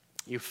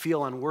 You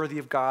feel unworthy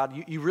of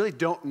God. You really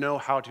don't know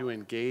how to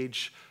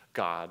engage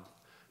God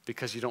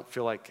because you don't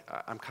feel like,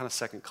 I'm kind of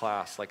second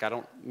class. Like, I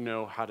don't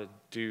know how to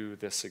do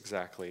this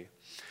exactly.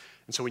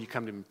 And so when you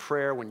come to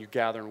prayer, when you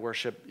gather and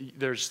worship,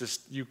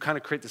 you kind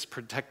of create this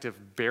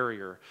protective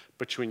barrier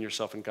between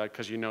yourself and God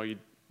because you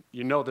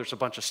know there's a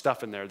bunch of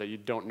stuff in there that you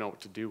don't know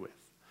what to do with.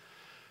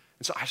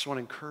 And so I just want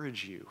to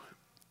encourage you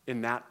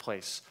in that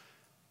place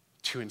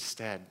to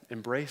instead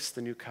embrace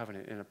the new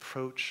covenant and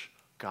approach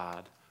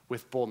God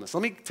with boldness.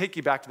 Let me take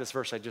you back to this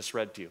verse I just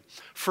read to you.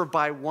 For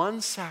by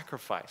one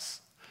sacrifice,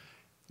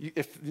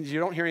 if you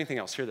don't hear anything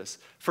else, hear this.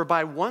 For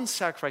by one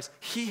sacrifice,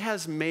 he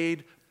has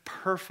made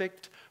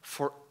perfect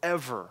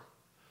forever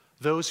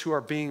those who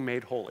are being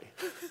made holy.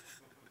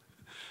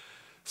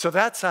 So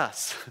that's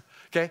us,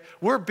 okay?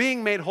 We're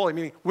being made holy,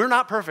 meaning we're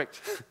not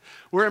perfect.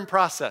 We're in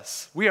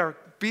process. We are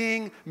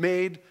being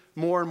made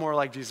more and more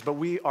like Jesus, but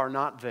we are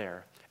not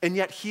there. And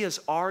yet he has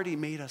already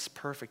made us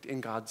perfect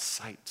in God's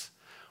sight,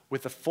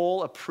 with the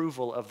full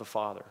approval of the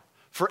Father,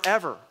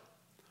 forever.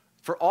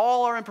 For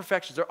all our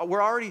imperfections,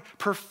 we're already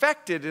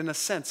perfected in a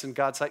sense in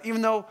God's sight,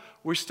 even though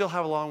we still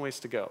have a long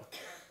ways to go.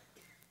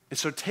 And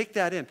so take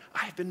that in. I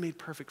have been made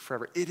perfect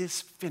forever. It is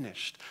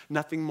finished.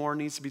 Nothing more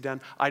needs to be done.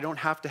 I don't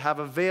have to have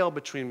a veil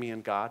between me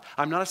and God.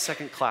 I'm not a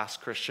second-class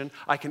Christian.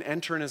 I can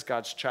enter in as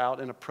God's child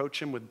and approach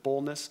him with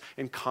boldness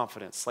and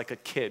confidence, like a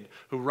kid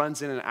who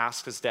runs in and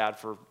asks his dad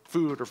for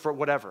food or for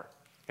whatever.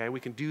 Okay, we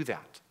can do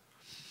that.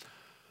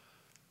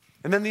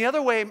 And then the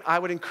other way I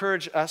would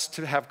encourage us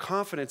to have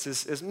confidence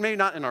is maybe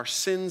not in our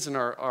sins and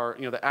our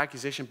the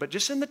accusation, but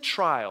just in the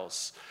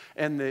trials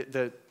and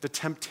the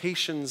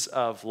temptations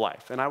of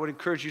life. And I would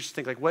encourage you to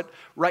think like,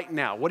 right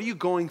now, what are you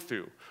going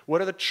through?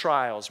 What are the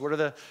trials? What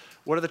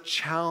are the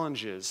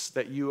challenges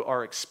that you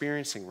are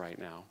experiencing right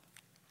now?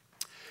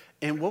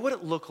 And what would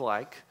it look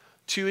like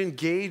to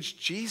engage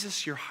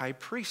Jesus, your high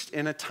priest,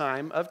 in a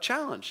time of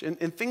challenge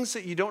and things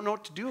that you don't know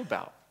what to do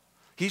about?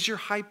 He's your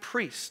high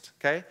priest,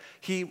 okay?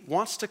 He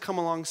wants to come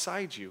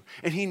alongside you,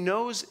 and he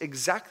knows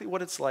exactly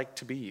what it's like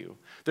to be you.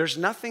 There's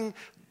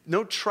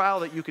no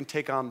trial that you can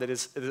take on that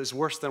is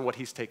worse than what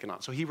he's taken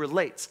on. So he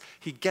relates.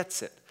 He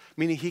gets it,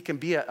 meaning he can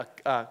be a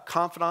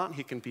confidant.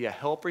 He can be a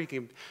helper. He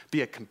can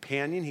be a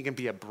companion. He can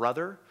be a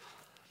brother.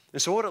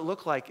 And so what would it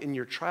look like in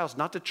your trials,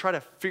 not to try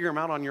to figure them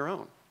out on your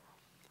own,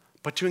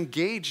 but to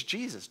engage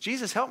Jesus.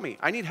 Jesus, help me.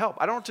 I need help.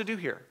 I don't know what to do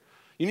here.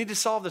 You need to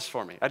solve this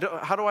for me.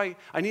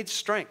 I need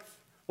strength.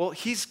 Well,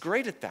 he's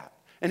great at that,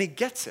 and he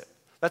gets it.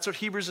 That's what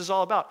Hebrews is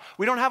all about.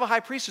 We don't have a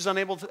high priest who's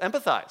unable to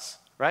empathize,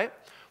 right?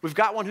 We've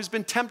got one who's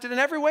been tempted in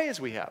every way as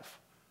we have,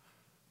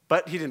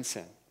 but he didn't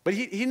sin. But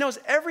he knows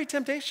every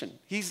temptation.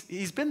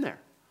 He's been there.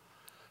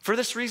 For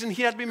this reason,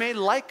 he had to be made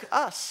like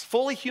us,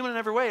 fully human in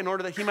every way, in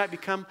order that he might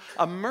become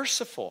a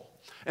merciful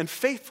and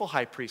faithful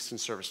high priest in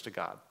service to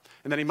God,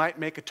 and that he might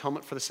make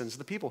atonement for the sins of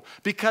the people.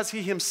 Because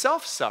he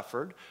himself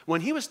suffered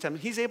when he was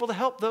tempted, he's able to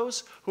help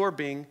those who are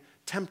being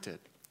tempted.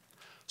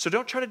 So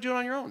don't try to do it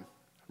on your own.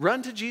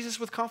 Run to Jesus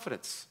with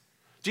confidence.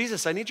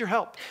 Jesus, I need your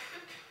help.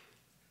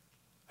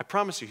 I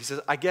promise you. He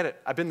says, I get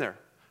it. I've been there.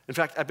 In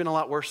fact, I've been a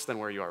lot worse than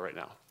where you are right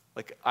now.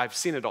 Like, I've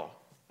seen it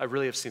all. I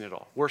really have seen it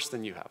all. Worse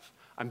than you have.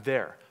 I'm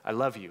there. I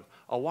love you.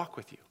 I'll walk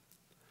with you.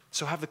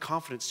 So have the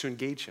confidence to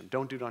engage him.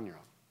 Don't do it on your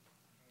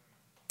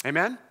own.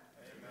 Amen?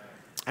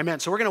 Amen.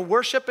 So we're going to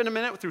worship in a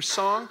minute through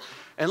song.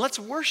 And let's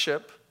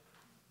worship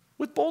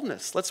with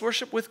boldness. Let's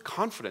worship with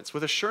confidence,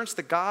 with assurance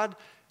that God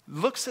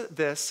looks at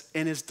this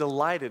and is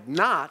delighted,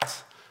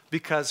 not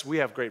because we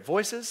have great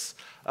voices,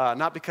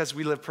 not because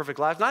we live perfect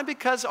lives, not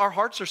because our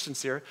hearts are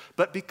sincere,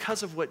 but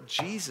because of what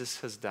Jesus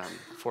has done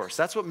for us.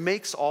 That's what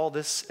makes all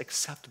this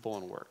acceptable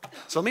and work.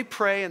 So let me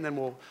pray, and then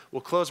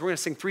we'll close. We're going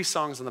to sing 3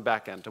 songs on the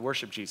back end to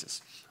worship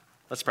Jesus.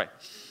 Let's pray.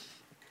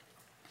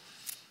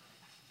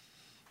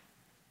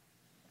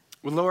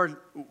 Well, Lord,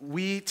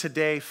 we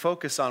today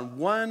focus on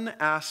one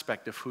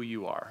aspect of who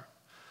you are.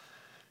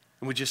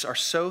 And we just are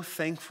so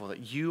thankful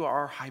that you are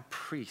our high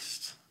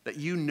priest, that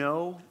you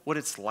know what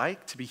it's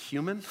like to be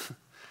human,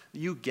 that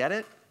you get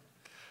it,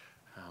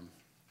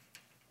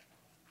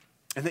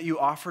 and that you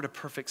offered a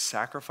perfect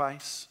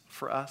sacrifice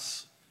for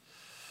us,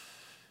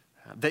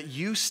 that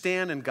you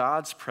stand in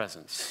God's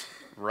presence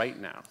right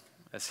now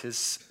as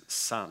his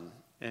son,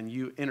 and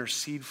you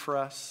intercede for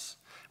us.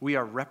 We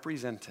are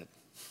represented.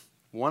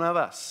 One of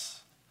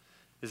us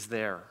is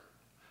there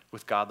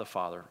with God the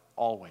Father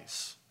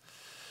always.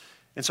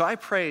 And so I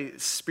pray,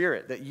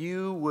 Spirit, that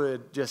you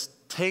would just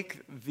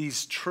take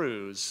these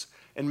truths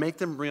and make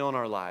them real in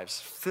our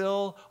lives.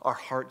 Fill our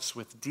hearts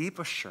with deep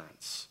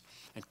assurance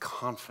and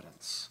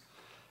confidence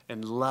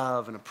and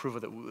love and approval,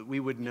 that we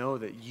would know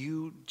that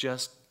you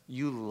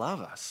love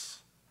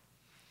us.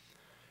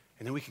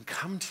 And then we can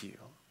come to you,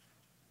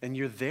 and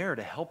you're there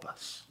to help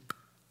us.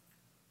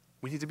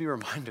 We need to be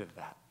reminded of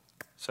that.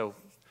 So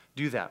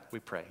do that, we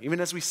pray. Even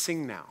as we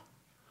sing now,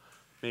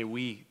 may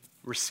we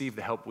receive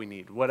the help we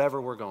need,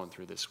 whatever we're going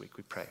through this week,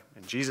 we pray.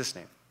 In Jesus'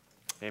 name,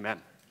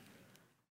 amen.